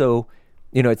also,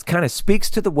 it kind of speaks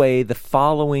to the way the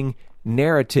following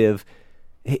narrative,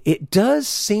 it does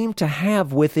seem to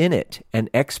have within it an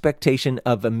expectation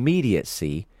of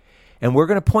immediacy. And we're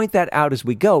going to point that out as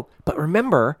we go. But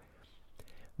remember,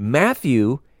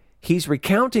 Matthew, he's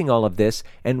recounting all of this.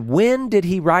 And when did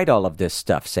he write all of this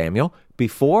stuff, Samuel?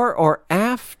 Before or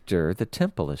after the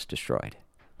temple is destroyed?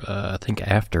 I think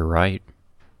after, right?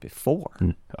 Before.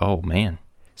 Oh, man.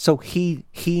 So he's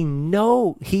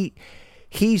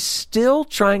still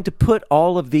trying to put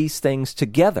all of these things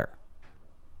together.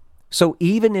 So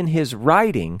even in his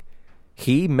writing,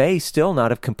 he may still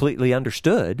not have completely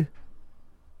understood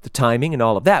the timing and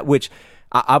all of that, which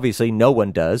obviously no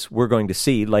one does. We're going to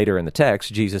see later in the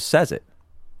text, Jesus says it.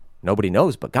 Nobody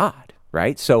knows but God,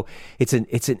 right? So it's an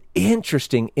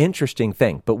interesting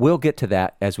thing, but we'll get to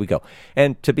that as we go.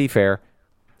 And to be fair,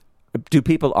 do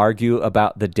people argue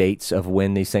about the dates of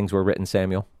when these things were written,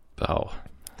 Samuel? Oh,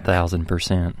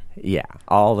 1,000%. Yeah,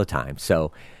 all the time.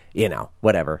 So,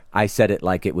 whatever. I said it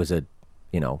like it was a,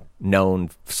 known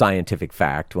scientific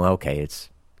fact. Well, okay,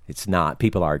 it's not.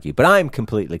 People argue. But I'm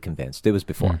completely convinced it was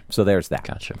before. So there's that.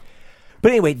 Gotcha.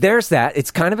 But anyway, there's that.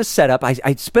 It's kind of a setup.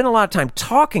 I spent a lot of time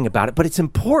talking about it, but it's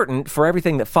important for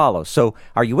everything that follows. So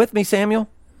are you with me, Samuel?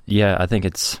 Yeah, I think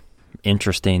it's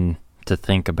interesting to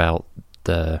think about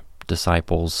the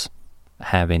disciples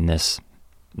having this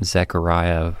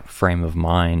Zechariah frame of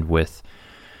mind with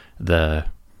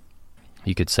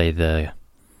you could say the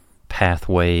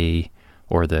pathway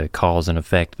or the cause and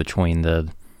effect between the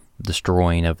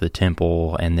destroying of the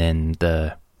temple and then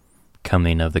the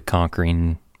coming of the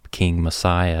conquering King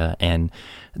Messiah. And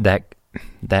that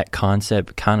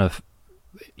concept kind of,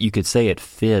 you could say it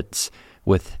fits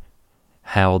with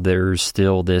how there's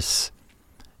still this,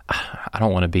 I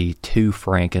don't want to be too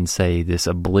frank and say this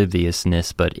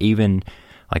obliviousness, but even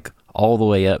like all the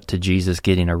way up to Jesus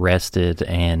getting arrested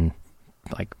and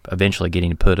like eventually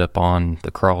getting put up on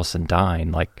the cross and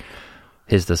dying, like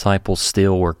his disciples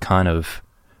still were kind of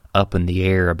up in the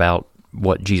air about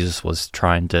what Jesus was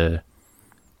trying to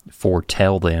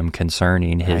foretell them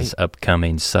concerning his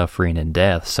upcoming suffering and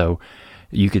death. So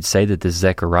you could say that the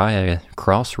Zechariah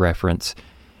cross reference,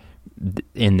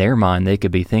 in their mind, they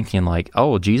could be thinking like,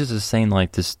 oh, Jesus is saying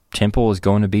like this temple is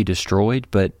going to be destroyed,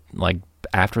 but like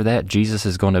after that, Jesus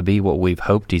is going to be what we've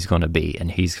hoped he's going to be,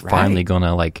 and he's finally going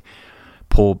to like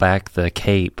pull back the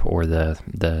cape or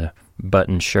the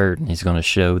button shirt, and he's going to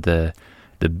show the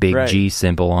big G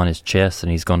symbol on his chest,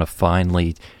 and he's going to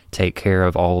finally take care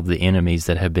of all of the enemies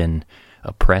that have been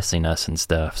oppressing us and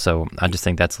stuff. So I just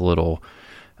think that's a little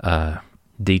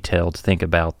detailed to think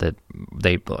about, that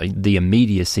the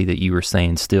immediacy that you were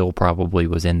saying still probably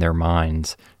was in their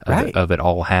minds of it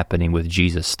all happening with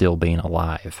Jesus still being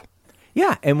alive.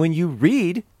 Yeah, and when you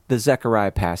read the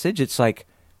Zechariah passage, it's like,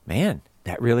 man,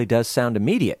 that really does sound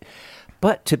immediate.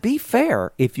 But to be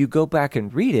fair, if you go back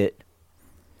and read it,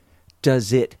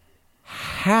 does it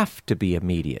have to be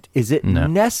immediate? Is it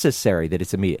necessary that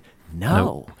it's immediate? No.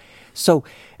 Nope. So,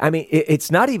 I mean,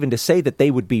 it's not even to say that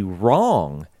they would be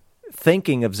wrong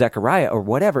thinking of Zechariah or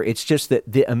whatever. It's just that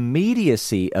the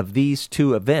immediacy of these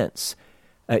two events,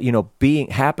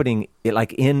 happening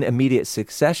like in immediate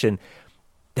succession,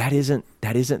 that isn't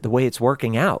the way it's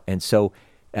working out. And so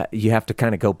you have to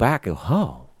kind of go back and go,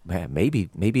 oh, man, maybe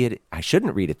I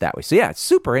shouldn't read it that way. So yeah, it's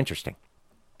super interesting.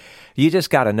 You just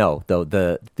got to know, though,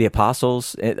 the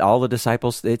apostles, all the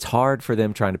disciples, it's hard for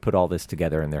them trying to put all this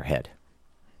together in their head.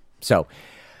 So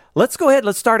let's go ahead.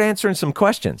 Let's start answering some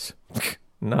questions.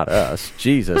 Not us,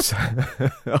 Jesus.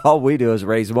 All we do is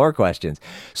raise more questions.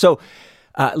 So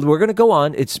we're going to go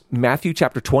on. It's Matthew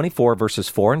chapter 24, verses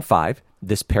 4 and 5.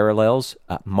 This parallels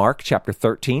Mark chapter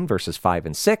 13, verses 5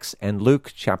 and 6, and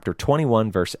Luke chapter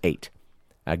 21, verse 8.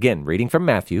 Again, reading from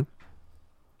Matthew.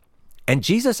 And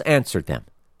Jesus answered them,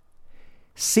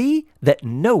 "See that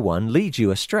no one leads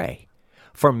you astray.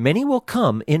 For many will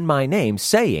come in my name,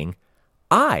 saying,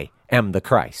 I am the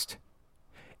Christ,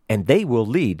 and they will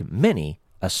lead many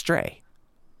astray."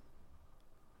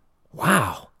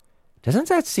 Wow. Doesn't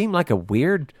that seem like a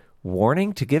weird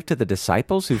warning to give to the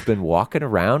disciples who've been walking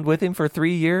around with him for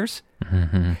 3 years?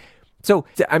 Mm-hmm. So,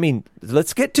 I mean,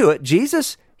 let's get to it.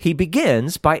 Jesus, he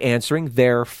begins by answering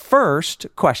their first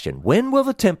question. When will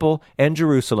the temple and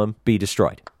Jerusalem be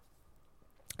destroyed?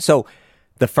 So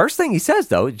the first thing he says,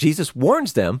 though, Jesus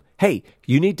warns them, hey,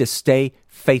 you need to stay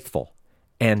faithful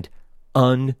and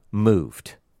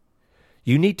unmoved.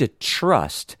 You need to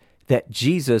trust that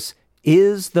Jesus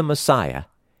is the Messiah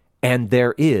and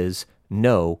there is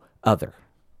no other.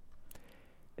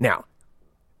 Now,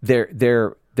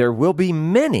 there will be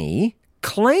many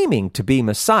claiming to be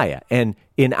Messiah, and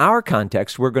in our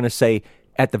context, we're going to say,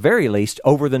 at the very least,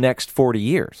 over the next 40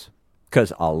 years,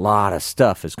 because a lot of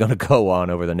stuff is going to go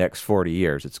on over the next 40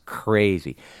 years. It's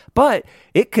crazy. But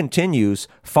it continues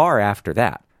far after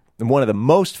that. And one of the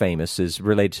most famous is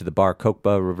related to the Bar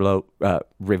Kokhba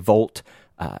revolt,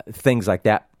 things like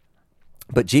that.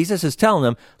 But Jesus is telling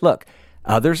them, look,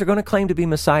 others are going to claim to be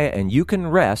Messiah, and you can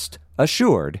rest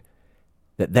assured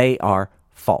that they are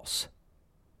false.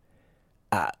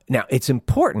 Now, it's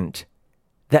important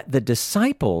that the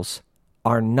disciples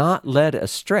are not led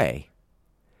astray.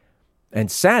 And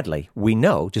sadly, we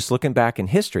know, just looking back in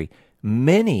history,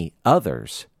 many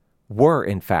others were,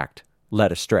 in fact,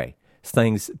 led astray.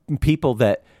 People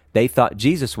that they thought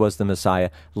Jesus was the Messiah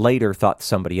later thought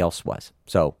somebody else was.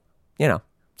 So,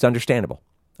 it's understandable.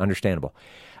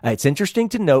 It's interesting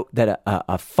to note that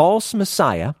a false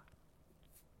Messiah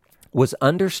was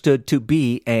understood to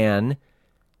be an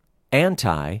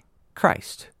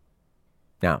anti-Christ.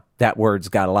 Now, that word's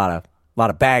got a lot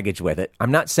of baggage with it.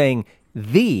 I'm not saying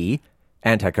the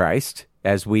Antichrist,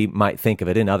 as we might think of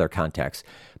it in other contexts,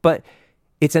 but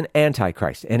it's an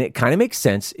antichrist, and it kind of makes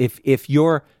sense. If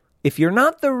you're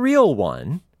not the real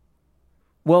one,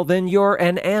 well, then you're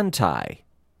an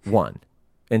anti-one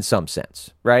in some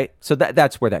sense, right? So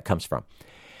that's where that comes from.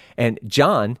 And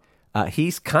John,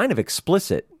 he's kind of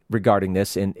explicit regarding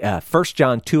this in 1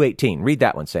 John 2:18. Read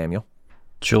that one, Samuel.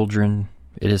 Children,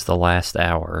 it is the last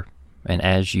hour, and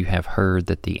as you have heard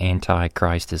that the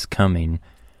Antichrist is coming,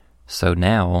 so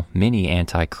now many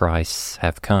Antichrists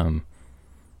have come.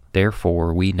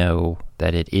 Therefore, we know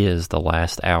that it is the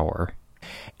last hour.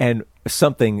 And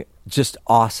something just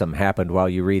awesome happened while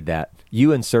you read that.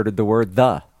 You inserted the word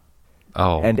the.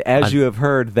 Oh. And as you have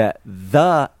heard that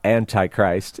the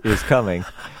Antichrist is coming,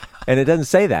 and it doesn't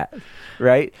say that,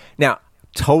 right? Now,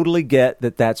 totally get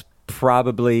that that's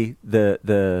probably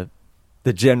the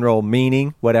general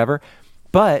meaning, whatever,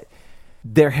 but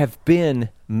there have been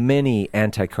many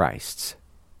antichrists,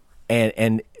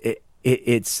 and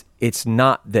it's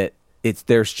not that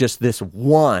there's just this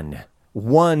one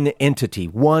entity,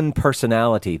 one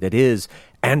personality that is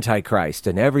antichrist,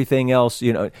 and everything else,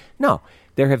 no,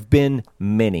 there have been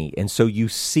many, and so you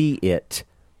see it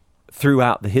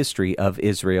throughout the history of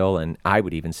Israel, and I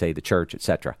would even say the church,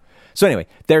 etc. So anyway,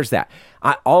 there's that.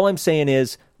 All I'm saying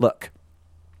is, look,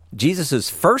 Jesus'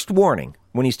 first warning,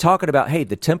 when he's talking about, hey,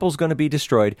 the temple's going to be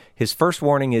destroyed, his first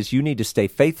warning is you need to stay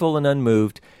faithful and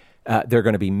unmoved. There are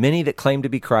going to be many that claim to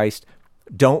be Christ.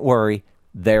 Don't worry,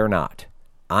 they're not.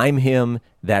 I'm him.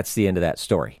 That's the end of that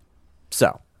story.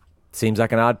 So, seems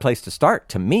like an odd place to start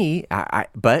to me,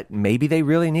 but maybe they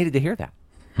really needed to hear that.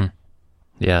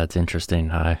 Yeah, it's interesting.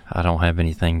 I don't have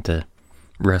anything to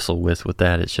wrestle with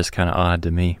that. It's just kind of odd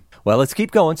to me. Well, let's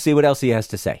keep going, see what else he has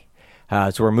to say.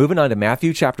 So we're moving on to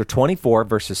Matthew chapter 24,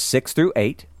 verses 6 through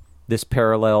 8. This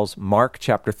parallels Mark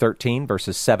chapter 13,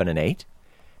 verses 7 and 8,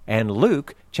 and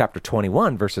Luke chapter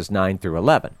 21, verses 9 through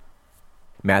 11.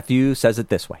 Matthew says it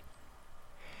this way.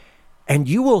 And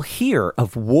you will hear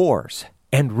of wars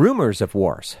and rumors of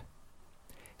wars.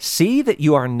 See that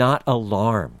you are not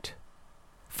alarmed,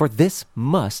 for this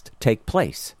must take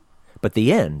place, but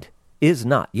the end is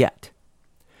not yet.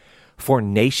 For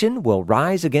nation will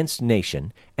rise against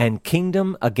nation, and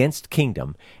kingdom against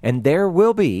kingdom, and there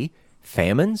will be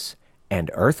famines and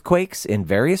earthquakes in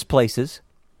various places.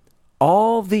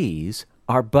 All these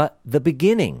are but the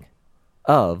beginning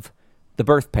of the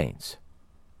birth pains.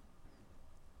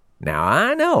 Now,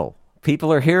 I know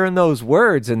people are hearing those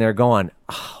words, and they're going,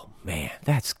 oh, man,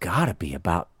 that's got to be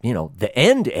about, the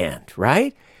end,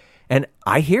 right? And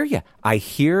I hear you. I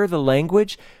hear the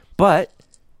language, but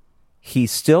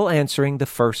he's still answering the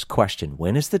first question.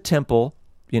 When is the temple,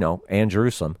 and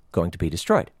Jerusalem going to be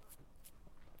destroyed?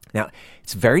 Now,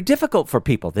 it's very difficult for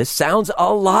people. This sounds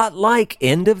a lot like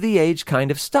end of the age kind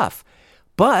of stuff.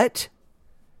 But,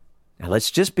 now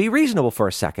let's just be reasonable for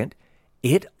a second.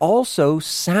 It also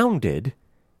sounded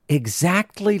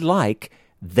exactly like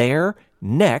their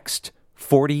next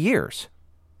 40 years.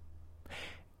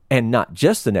 And not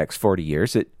just the next 40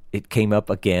 years, it came up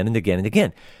again and again and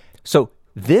again. So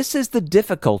this is the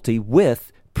difficulty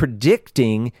with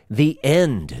predicting the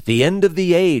end of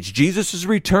the age, Jesus'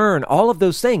 return, all of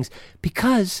those things,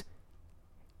 because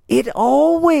it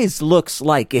always looks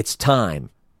like it's time.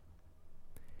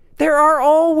 There are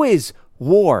always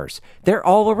wars. They're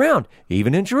all around,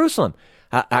 even in Jerusalem.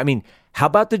 I mean, how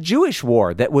about the Jewish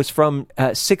war that was from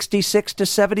 66 to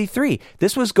 73?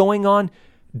 This was going on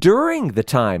during the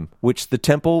time which the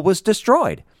temple was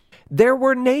destroyed. There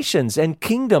were nations and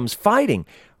kingdoms fighting.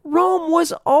 Rome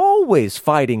was always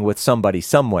fighting with somebody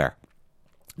somewhere.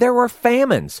 There were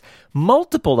famines,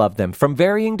 multiple of them from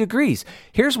varying degrees.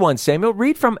 Here's one, Samuel.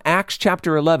 Read from Acts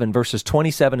chapter 11, verses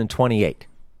 27 and 28.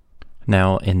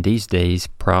 Now in these days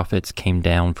prophets came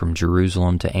down from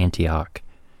Jerusalem to Antioch,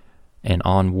 and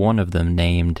on one of them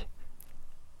named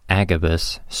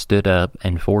Agabus stood up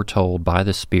and foretold by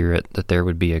the Spirit that there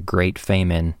would be a great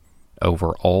famine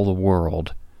over all the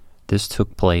world. This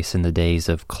took place in the days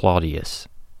of Claudius.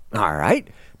 All right,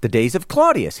 the days of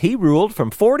Claudius. He ruled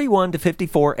from 41 to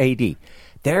 54 AD.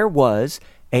 There was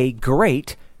a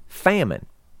great famine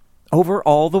over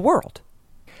all the world.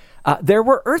 There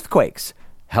were earthquakes.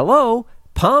 Hello,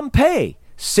 Pompeii,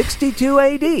 62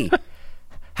 AD.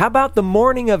 How about the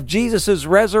morning of Jesus'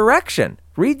 resurrection?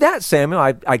 Read that, Samuel.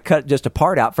 I cut just a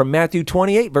part out from Matthew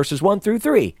 28, verses 1 through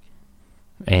 3.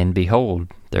 And behold,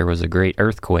 there was a great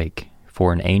earthquake,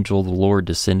 for an angel of the Lord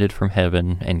descended from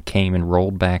heaven and came and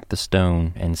rolled back the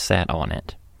stone and sat on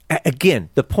it. Again,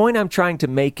 the point I'm trying to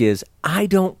make is I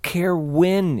don't care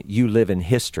when you live in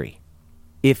history.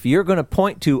 If you're going to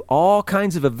point to all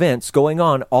kinds of events going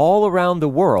on all around the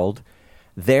world,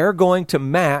 they're going to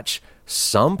match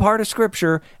some part of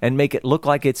Scripture and make it look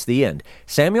like it's the end.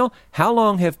 Samuel, how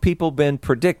long have people been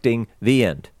predicting the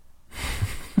end?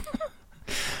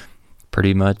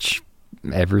 Pretty much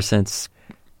ever since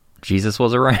Jesus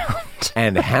was around.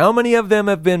 And how many of them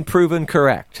have been proven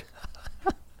correct?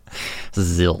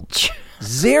 Zilch.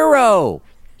 0.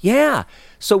 Yeah.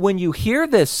 So when you hear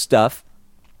this stuff,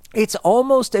 it's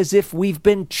almost as if we've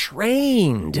been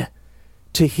trained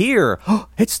to hear, oh,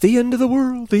 it's the end of the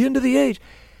world, the end of the age.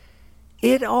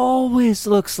 It always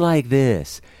looks like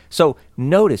this. So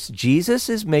notice, Jesus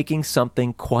is making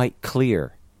something quite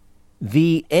clear.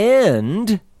 The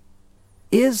end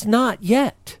is not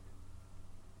yet.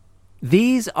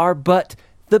 These are but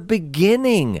the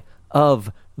beginning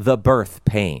of the birth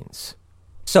pains.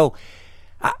 So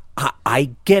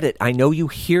I get it. I know you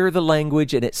hear the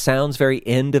language and it sounds very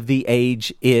end of the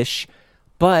age-ish,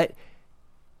 but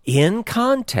in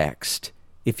context,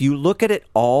 if you look at it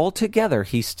all together,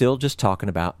 he's still just talking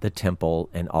about the temple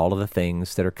and all of the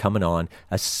things that are coming on,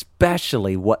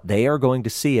 especially what they are going to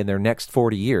see in their next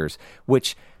 40 years,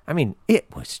 which, I mean,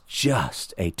 it was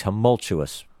just a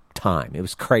tumultuous time. It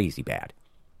was crazy bad.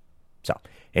 So,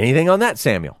 anything on that,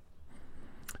 Samuel?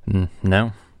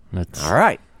 No. That's all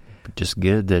right. Just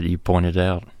good that you pointed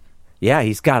out. Yeah,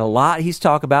 he's got a lot he's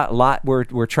talking about, a lot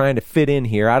we're trying to fit in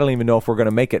here. I don't even know if we're going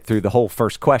to make it through the whole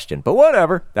first question, but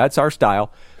whatever. That's our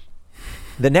style.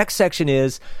 The next section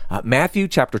is Matthew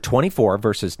chapter 24,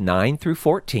 verses 9 through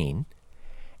 14,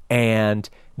 and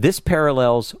this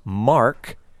parallels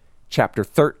Mark chapter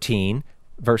 13,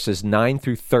 verses 9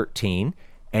 through 13,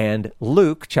 and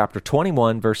Luke chapter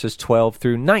 21, verses 12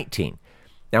 through 19.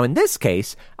 Now, in this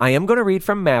case, I am going to read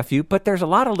from Matthew, but there's a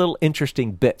lot of little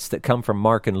interesting bits that come from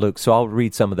Mark and Luke, so I'll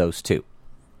read some of those too.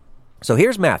 So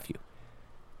here's Matthew.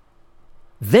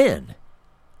 Then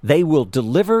they will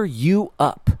deliver you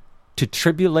up to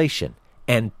tribulation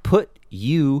and put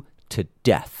you to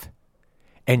death,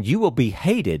 and you will be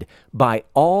hated by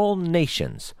all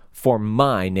nations for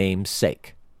my name's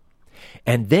sake.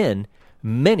 And then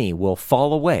many will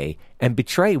fall away and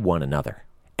betray one another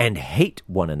and hate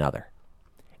one another.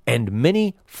 And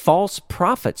many false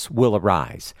prophets will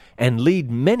arise and lead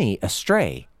many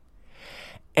astray.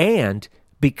 And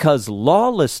because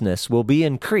lawlessness will be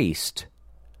increased,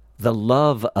 the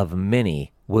love of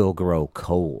many will grow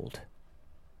cold.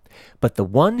 But the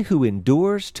one who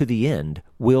endures to the end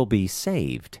will be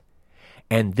saved.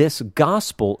 And this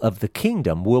gospel of the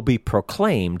kingdom will be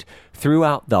proclaimed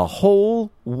throughout the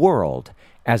whole world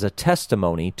as a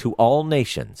testimony to all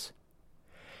nations.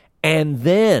 And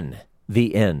then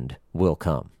the end will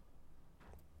come.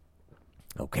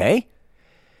 Okay?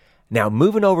 Now,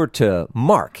 moving over to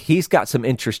Mark, he's got some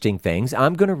interesting things.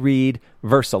 I'm going to read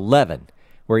verse 11,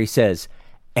 where he says,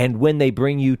 And when they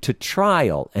bring you to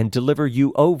trial and deliver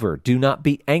you over, do not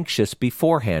be anxious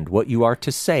beforehand what you are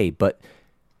to say, but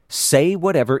say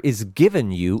whatever is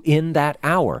given you in that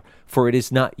hour, for it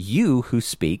is not you who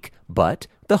speak, but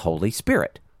the Holy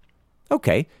Spirit.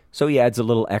 Okay, so he adds a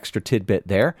little extra tidbit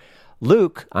there.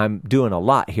 Luke, I'm doing a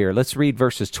lot here. Let's read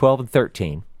verses 12 and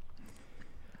 13.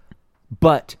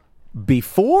 But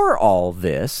before all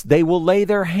this, they will lay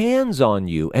their hands on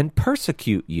you and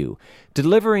persecute you,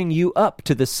 delivering you up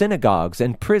to the synagogues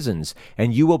and prisons,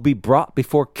 and you will be brought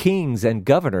before kings and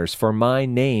governors for my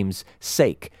name's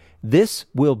sake. This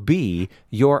will be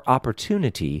your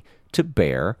opportunity to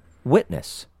bear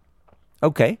witness.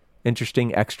 Okay,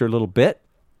 interesting extra little bit.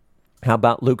 How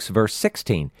about Luke's verse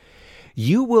 16?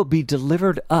 You will be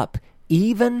delivered up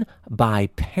even by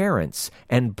parents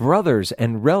and brothers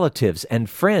and relatives and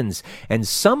friends, and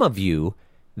some of you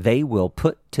they will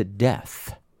put to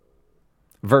death.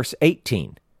 Verse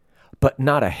 18, but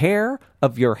not a hair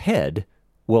of your head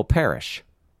will perish.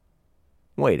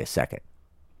 Wait a second.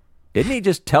 Didn't he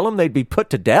just tell them they'd be put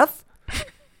to death?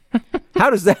 How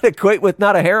does that equate with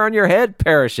not a hair on your head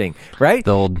perishing, right?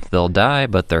 They'll die,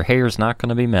 but their hair's not going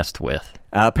to be messed with.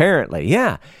 Apparently,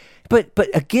 yeah. But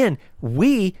again,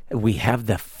 we have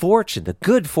the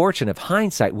good fortune of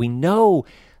hindsight. We know,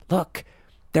 look,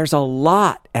 there's a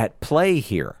lot at play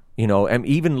here, and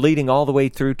even leading all the way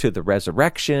through to the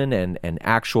resurrection and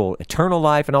actual eternal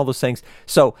life and all those things.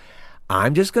 So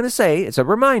I'm just going to say, it's a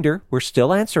reminder, we're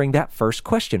still answering that first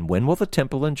question. When will the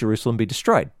temple in Jerusalem be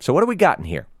destroyed? So what have we gotten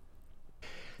here?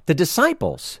 The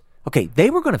disciples, they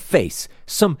were going to face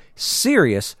some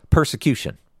serious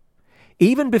persecution,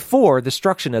 even before the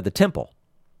destruction of the temple.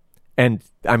 And,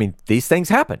 these things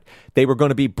happened. They were going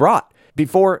to be brought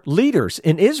before leaders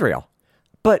in Israel.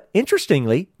 But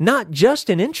interestingly, not just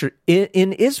in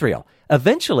Israel.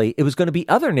 Eventually, it was going to be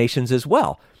other nations as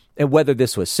well. And whether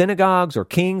this was synagogues or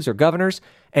kings or governors,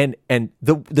 and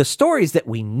the stories that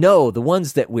we know, the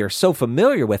ones that we're so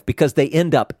familiar with because they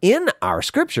end up in our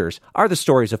scriptures, are the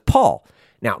stories of Paul.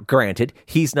 Now, granted,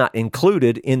 he's not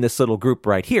included in this little group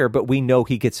right here, but we know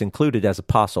he gets included as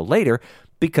apostle later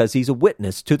because he's a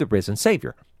witness to the risen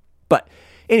Savior. But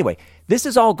anyway, this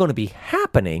is all going to be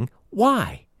happening.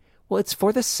 Why? Well, it's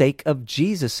for the sake of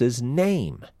Jesus'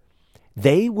 name.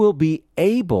 They will be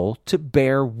able to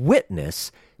bear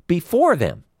witness before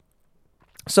them.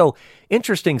 So,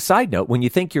 interesting side note, when you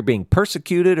think you're being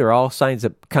persecuted or all kinds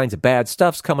of bad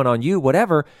stuff's coming on you,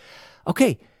 whatever,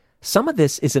 some of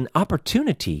this is an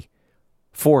opportunity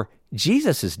for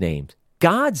Jesus' name,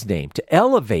 God's name, to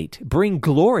elevate, bring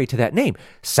glory to that name.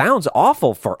 Sounds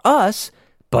awful for us,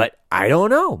 but I don't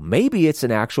know. Maybe it's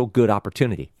an actual good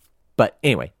opportunity. But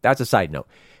anyway, that's a side note.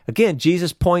 Again,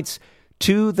 Jesus points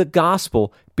to the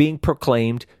gospel being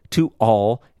proclaimed to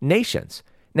all nations.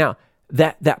 Now,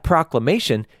 that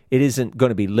proclamation, it isn't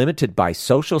going to be limited by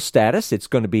social status. It's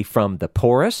going to be from the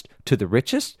poorest to the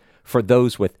richest, for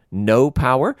those with no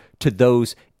power to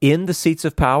those in the seats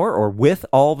of power or with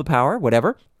all the power,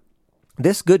 whatever.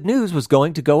 This good news was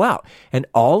going to go out. And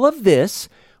all of this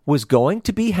was going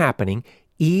to be happening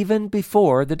even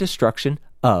before the destruction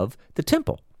of the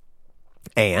temple.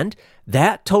 And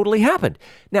that totally happened.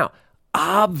 Now,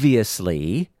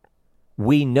 obviously,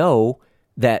 we know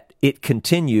that it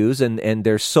continues and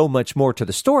there's so much more to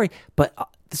the story, but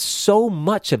so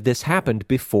much of this happened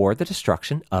before the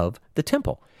destruction of the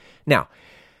temple. Now,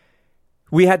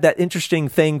 we had that interesting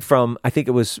thing from, I think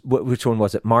it was, which one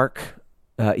was it, Mark?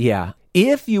 Yeah.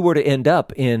 If you were to end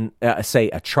up in, say,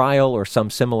 a trial or some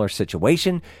similar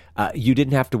situation, you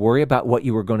didn't have to worry about what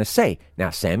you were going to say.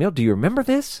 Now, Samuel, do you remember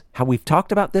this? How we've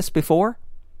talked about this before?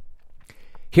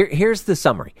 Here's the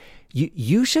summary.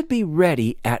 You should be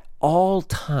ready at all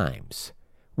times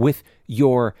with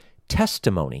your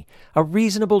testimony, a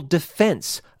reasonable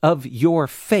defense of your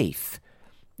faith,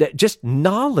 just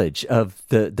knowledge of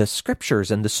the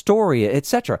scriptures and the story,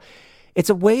 etc. It's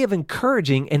a way of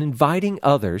encouraging and inviting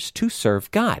others to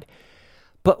serve God.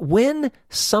 But when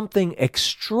something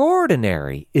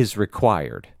extraordinary is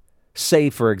required, say,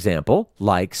 for example,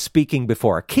 like speaking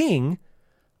before a king,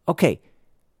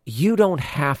 you don't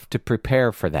have to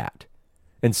prepare for that.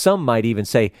 And some might even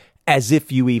say, as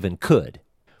if you even could.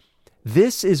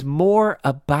 This is more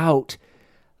about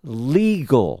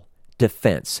legal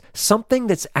defense, something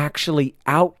that's actually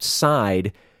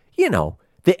outside,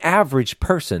 the average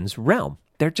person's realm.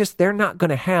 They're not going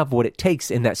to have what it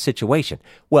takes in that situation.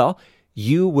 Well,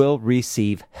 you will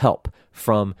receive help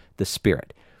from the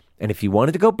Spirit. And if you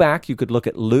wanted to go back, you could look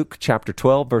at Luke chapter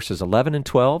 12, verses 11 and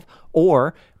 12,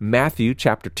 or Matthew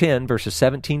chapter 10, verses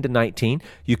 17 to 19.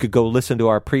 You could go listen to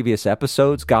our previous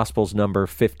episodes, Gospels number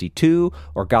 52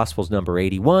 or Gospels number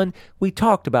 81. We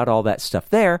talked about all that stuff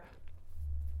there.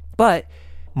 But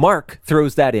Mark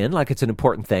throws that in like it's an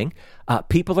important thing.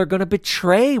 People are going to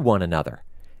betray one another.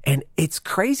 And it's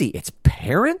crazy. It's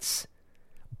parents,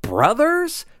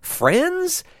 brothers,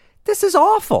 friends. This is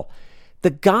awful. The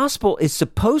gospel is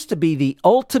supposed to be the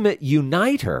ultimate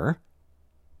uniter,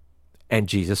 and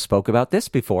Jesus spoke about this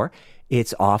before.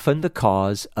 it's often the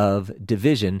cause of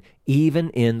division,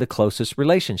 even in the closest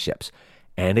relationships.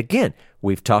 And again,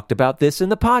 we've talked about this in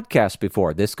the podcast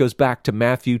before. This goes back to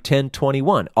Matthew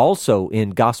 10:21, also in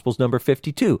Gospels number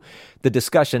 52. The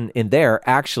discussion in there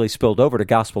actually spilled over to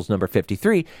Gospels number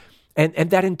 53. And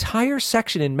that entire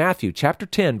section in Matthew chapter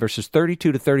 10, verses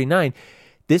 32 to 39,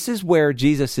 this is where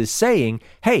Jesus is saying,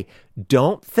 hey,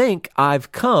 don't think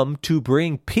I've come to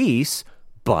bring peace,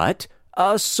 but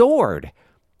a sword.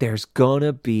 There's going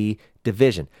to be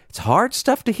division. It's hard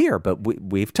stuff to hear, but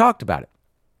we've talked about it.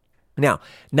 Now,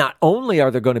 not only are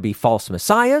there going to be false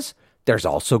messiahs, there's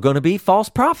also going to be false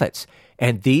prophets.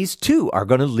 And these too are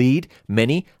going to lead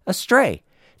many astray.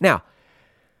 Now,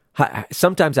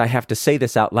 sometimes I have to say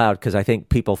this out loud because I think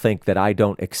people think that I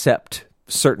don't accept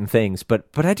certain things, but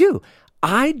I do.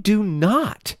 I do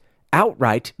not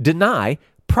outright deny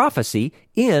prophecy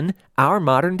in our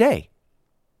modern day.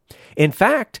 In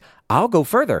fact, I'll go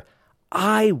further.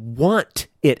 I want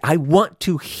it. I want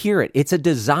to hear it. It's a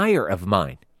desire of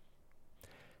mine.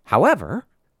 However,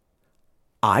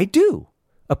 I do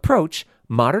approach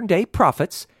modern day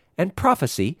prophets and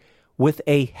prophecy with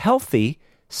a healthy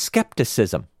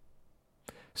skepticism.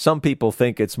 Some people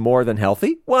think it's more than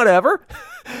healthy, whatever.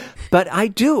 But I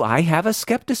do. I have a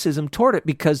skepticism toward it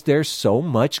because there's so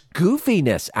much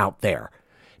goofiness out there.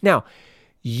 Now,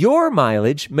 your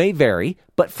mileage may vary,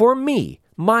 but for me,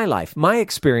 my life, my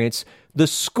experience, the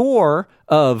score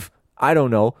of,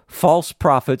 false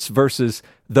prophets versus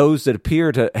those that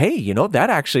appear to, hey, that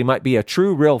actually might be a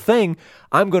true, real thing.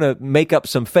 I'm going to make up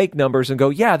some fake numbers and go,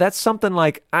 yeah, that's something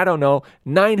like,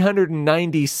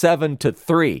 997 to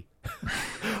 3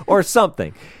 or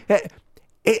something.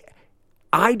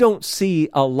 I don't see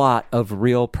a lot of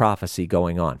real prophecy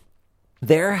going on.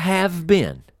 There have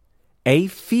been a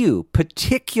few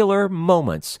particular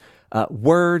moments,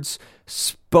 words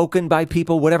spoken by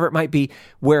people, whatever it might be,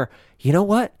 where, you know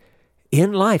what?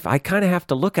 In life, I kind of have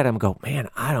to look at them and go, man,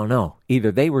 I don't know.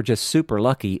 Either they were just super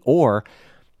lucky or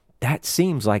that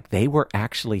seems like they were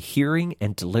actually hearing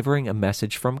and delivering a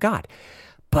message from God.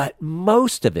 But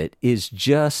most of it is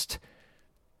just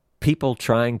people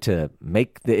trying to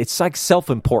it's like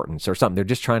self-importance or something. They're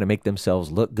just trying to make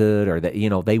themselves look good, or that,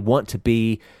 they want to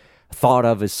be thought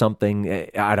of as something.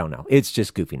 I don't know. It's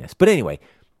just goofiness. But anyway,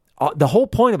 the whole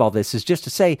point of all this is just to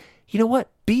say, you know what?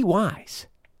 Be wise.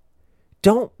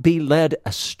 Don't be led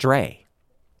astray.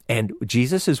 And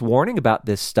Jesus is warning about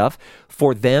this stuff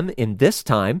for them in this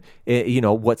time,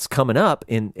 what's coming up,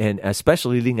 and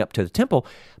especially leading up to the temple.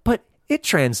 But it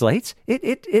translates.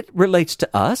 It relates to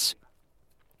us.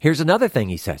 Here's another thing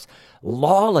he says.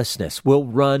 Lawlessness will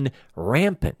run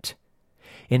rampant.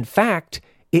 In fact,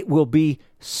 it will be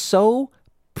so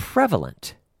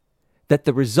prevalent that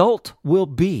the result will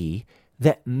be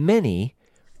that many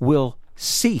will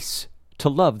cease to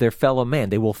love their fellow man.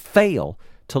 They will fail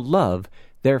to love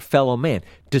their fellow man.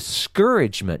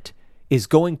 Discouragement is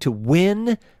going to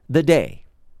win the day.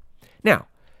 Now,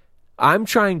 I'm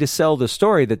trying to sell the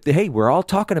story that, hey, we're all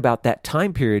talking about that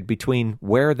time period between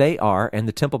where they are and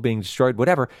the temple being destroyed,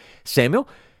 whatever. Samuel,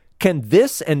 can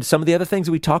this and some of the other things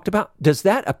that we talked about, does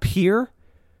that appear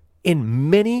in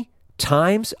many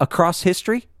times across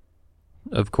history?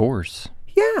 Of course.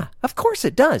 Yeah, of course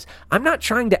it does. I'm not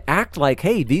trying to act like,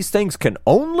 hey, these things can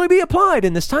only be applied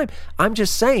in this time. I'm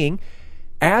just saying,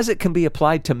 as it can be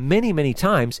applied to many, many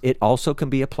times, it also can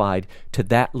be applied to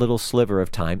that little sliver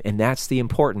of time, and that's the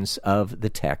importance of the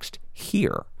text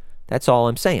here. That's all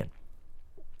I'm saying.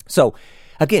 So,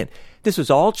 again, this was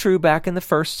all true back in the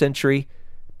first century.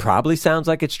 Probably sounds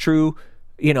like it's true,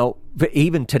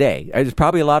 even today. There's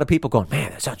probably a lot of people going,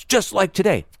 man, that sounds just like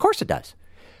today. Of course it does.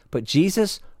 But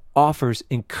Jesus offers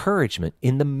encouragement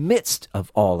in the midst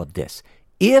of all of this.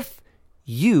 If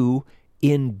you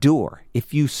endure,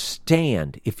 if you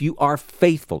stand, if you are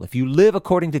faithful, if you live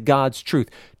according to God's truth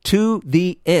to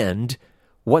the end,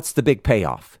 what's the big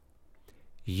payoff?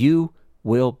 You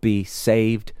will be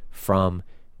saved from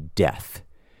death.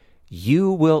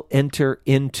 You will enter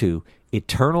into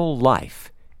eternal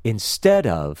life instead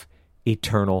of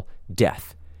eternal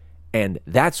death. And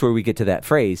that's where we get to that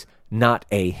phrase, not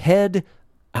a head.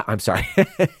 I'm sorry.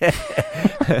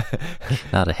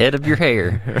 Not a head of your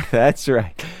hair. That's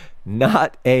right.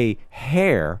 Not a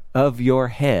hair of your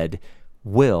head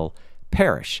will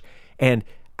perish. And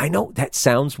I know that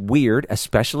sounds weird,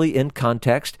 especially in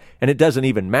context, and it doesn't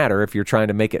even matter if you're trying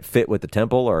to make it fit with the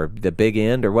temple or the big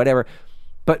end or whatever.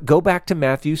 But go back to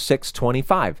Matthew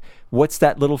 6:25. What's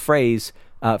that little phrase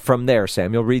from there,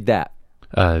 Samuel? Read that.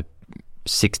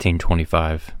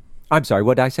 16:25. I'm sorry,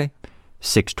 what did I say?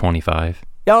 6:25.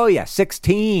 Oh, yeah,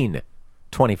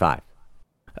 16:25.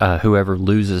 Whoever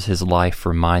loses his life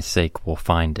for my sake will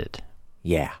find it.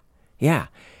 Yeah.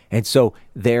 And so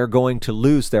they're going to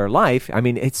lose their life. I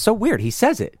mean, it's so weird. He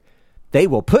says it. They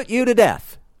will put you to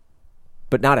death,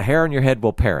 but not a hair on your head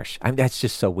will perish. I mean, that's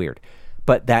just so weird.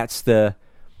 But that's the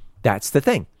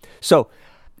thing. So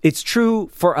it's true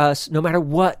for us no matter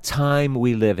what time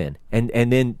we live in. And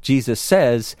then Jesus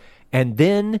says, and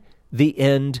then the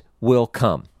end will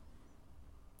come.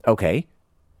 Okay.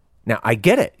 Now, I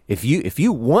get it. If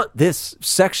you want this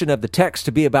section of the text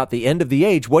to be about the end of the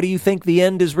age, what do you think the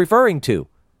end is referring to?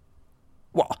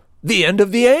 Well, the end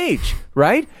of the age,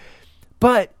 right?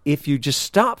 But if you just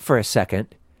stop for a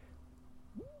second,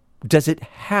 does it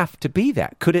have to be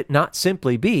that? Could it not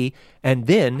simply be, and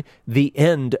then the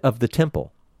end of the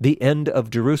temple, the end of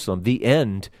Jerusalem, the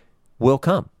end will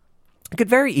come? It could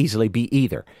very easily be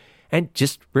either. And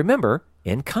just remember,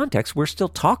 in context, we're still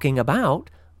talking about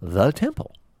the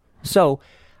temple. So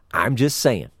I'm just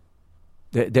saying,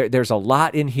 there's a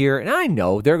lot in here, and I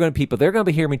know they're going to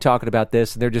be hearing me talking about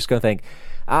this, and they're just going to think,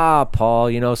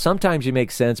 Paul, sometimes you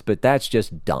make sense, but that's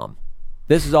just dumb.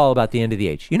 This is all about the end of the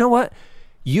age. You know what?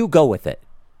 You go with it.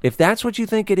 If that's what you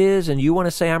think it is, and you want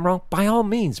to say I'm wrong, by all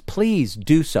means, please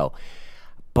do so.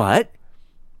 But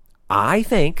I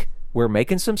think we're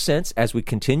making some sense as we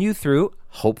continue through.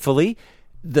 Hopefully,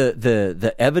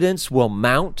 the evidence will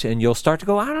mount, and you'll start to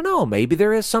go, I don't know, maybe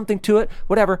there is something to it,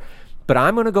 whatever. But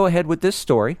I'm going to go ahead with this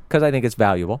story because I think it's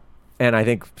valuable, and I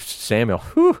think Samuel,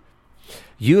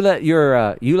 you let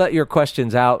your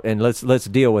questions out, and let's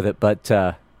deal with it. But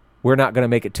we're not going to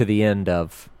make it to the end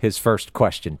of his first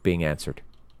question being answered.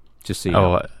 Just so you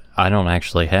know. I don't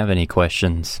actually have any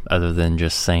questions other than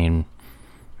just saying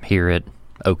here at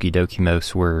Okie Dokie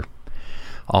Most, we're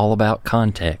all about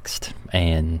context,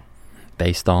 and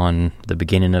based on the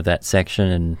beginning of that section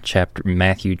in chapter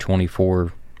Matthew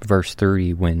 24, verse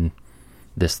 30, when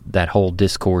that whole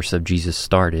discourse of Jesus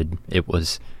started, it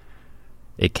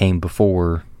came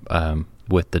before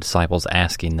with the disciples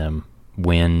asking them,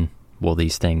 when will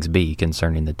these things be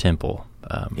concerning the temple?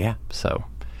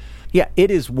 It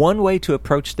is one way to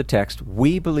approach the text.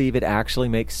 We believe it actually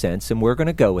makes sense, and we're going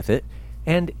to go with it.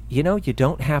 And, you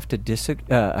don't have to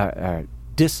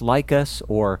dislike us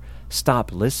or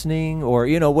stop listening or,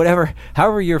 whatever,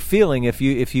 however you're feeling. If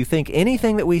you think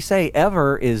anything that we say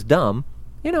ever is dumb,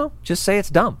 just say it's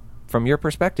dumb from your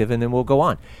perspective, and then we'll go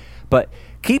on. But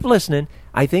keep listening.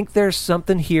 I think there's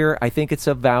something here. I think it's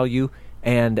of value,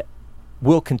 and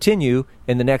we'll continue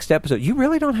in the next episode. You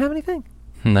really don't have anything?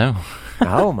 No.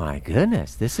 Oh, my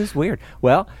goodness. This is weird.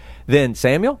 Well, then,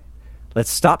 Samuel, let's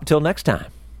stop until next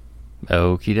time.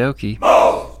 Okie dokie.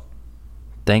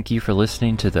 Thank you for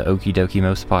listening to the Okie Dokie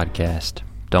Most podcast.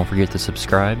 Don't forget to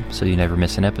subscribe so you never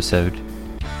miss an episode.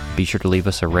 Be sure to leave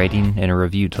us a rating and a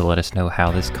review to let us know how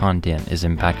this content is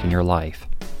impacting your life.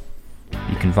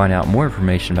 You can find out more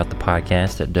information about the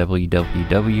podcast at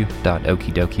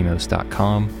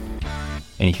www.okiedokimost.com.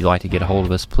 And if you'd like to get a hold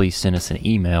of us, please send us an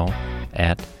email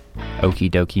at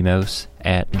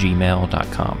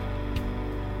okiedokimos@gmail.com.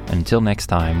 Until next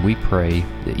time, we pray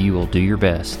that you will do your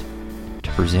best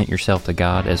to present yourself to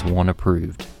God as one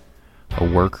approved, a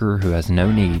worker who has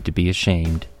no need to be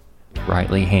ashamed,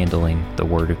 rightly handling the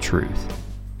word of truth.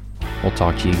 We'll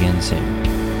talk to you again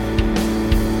soon.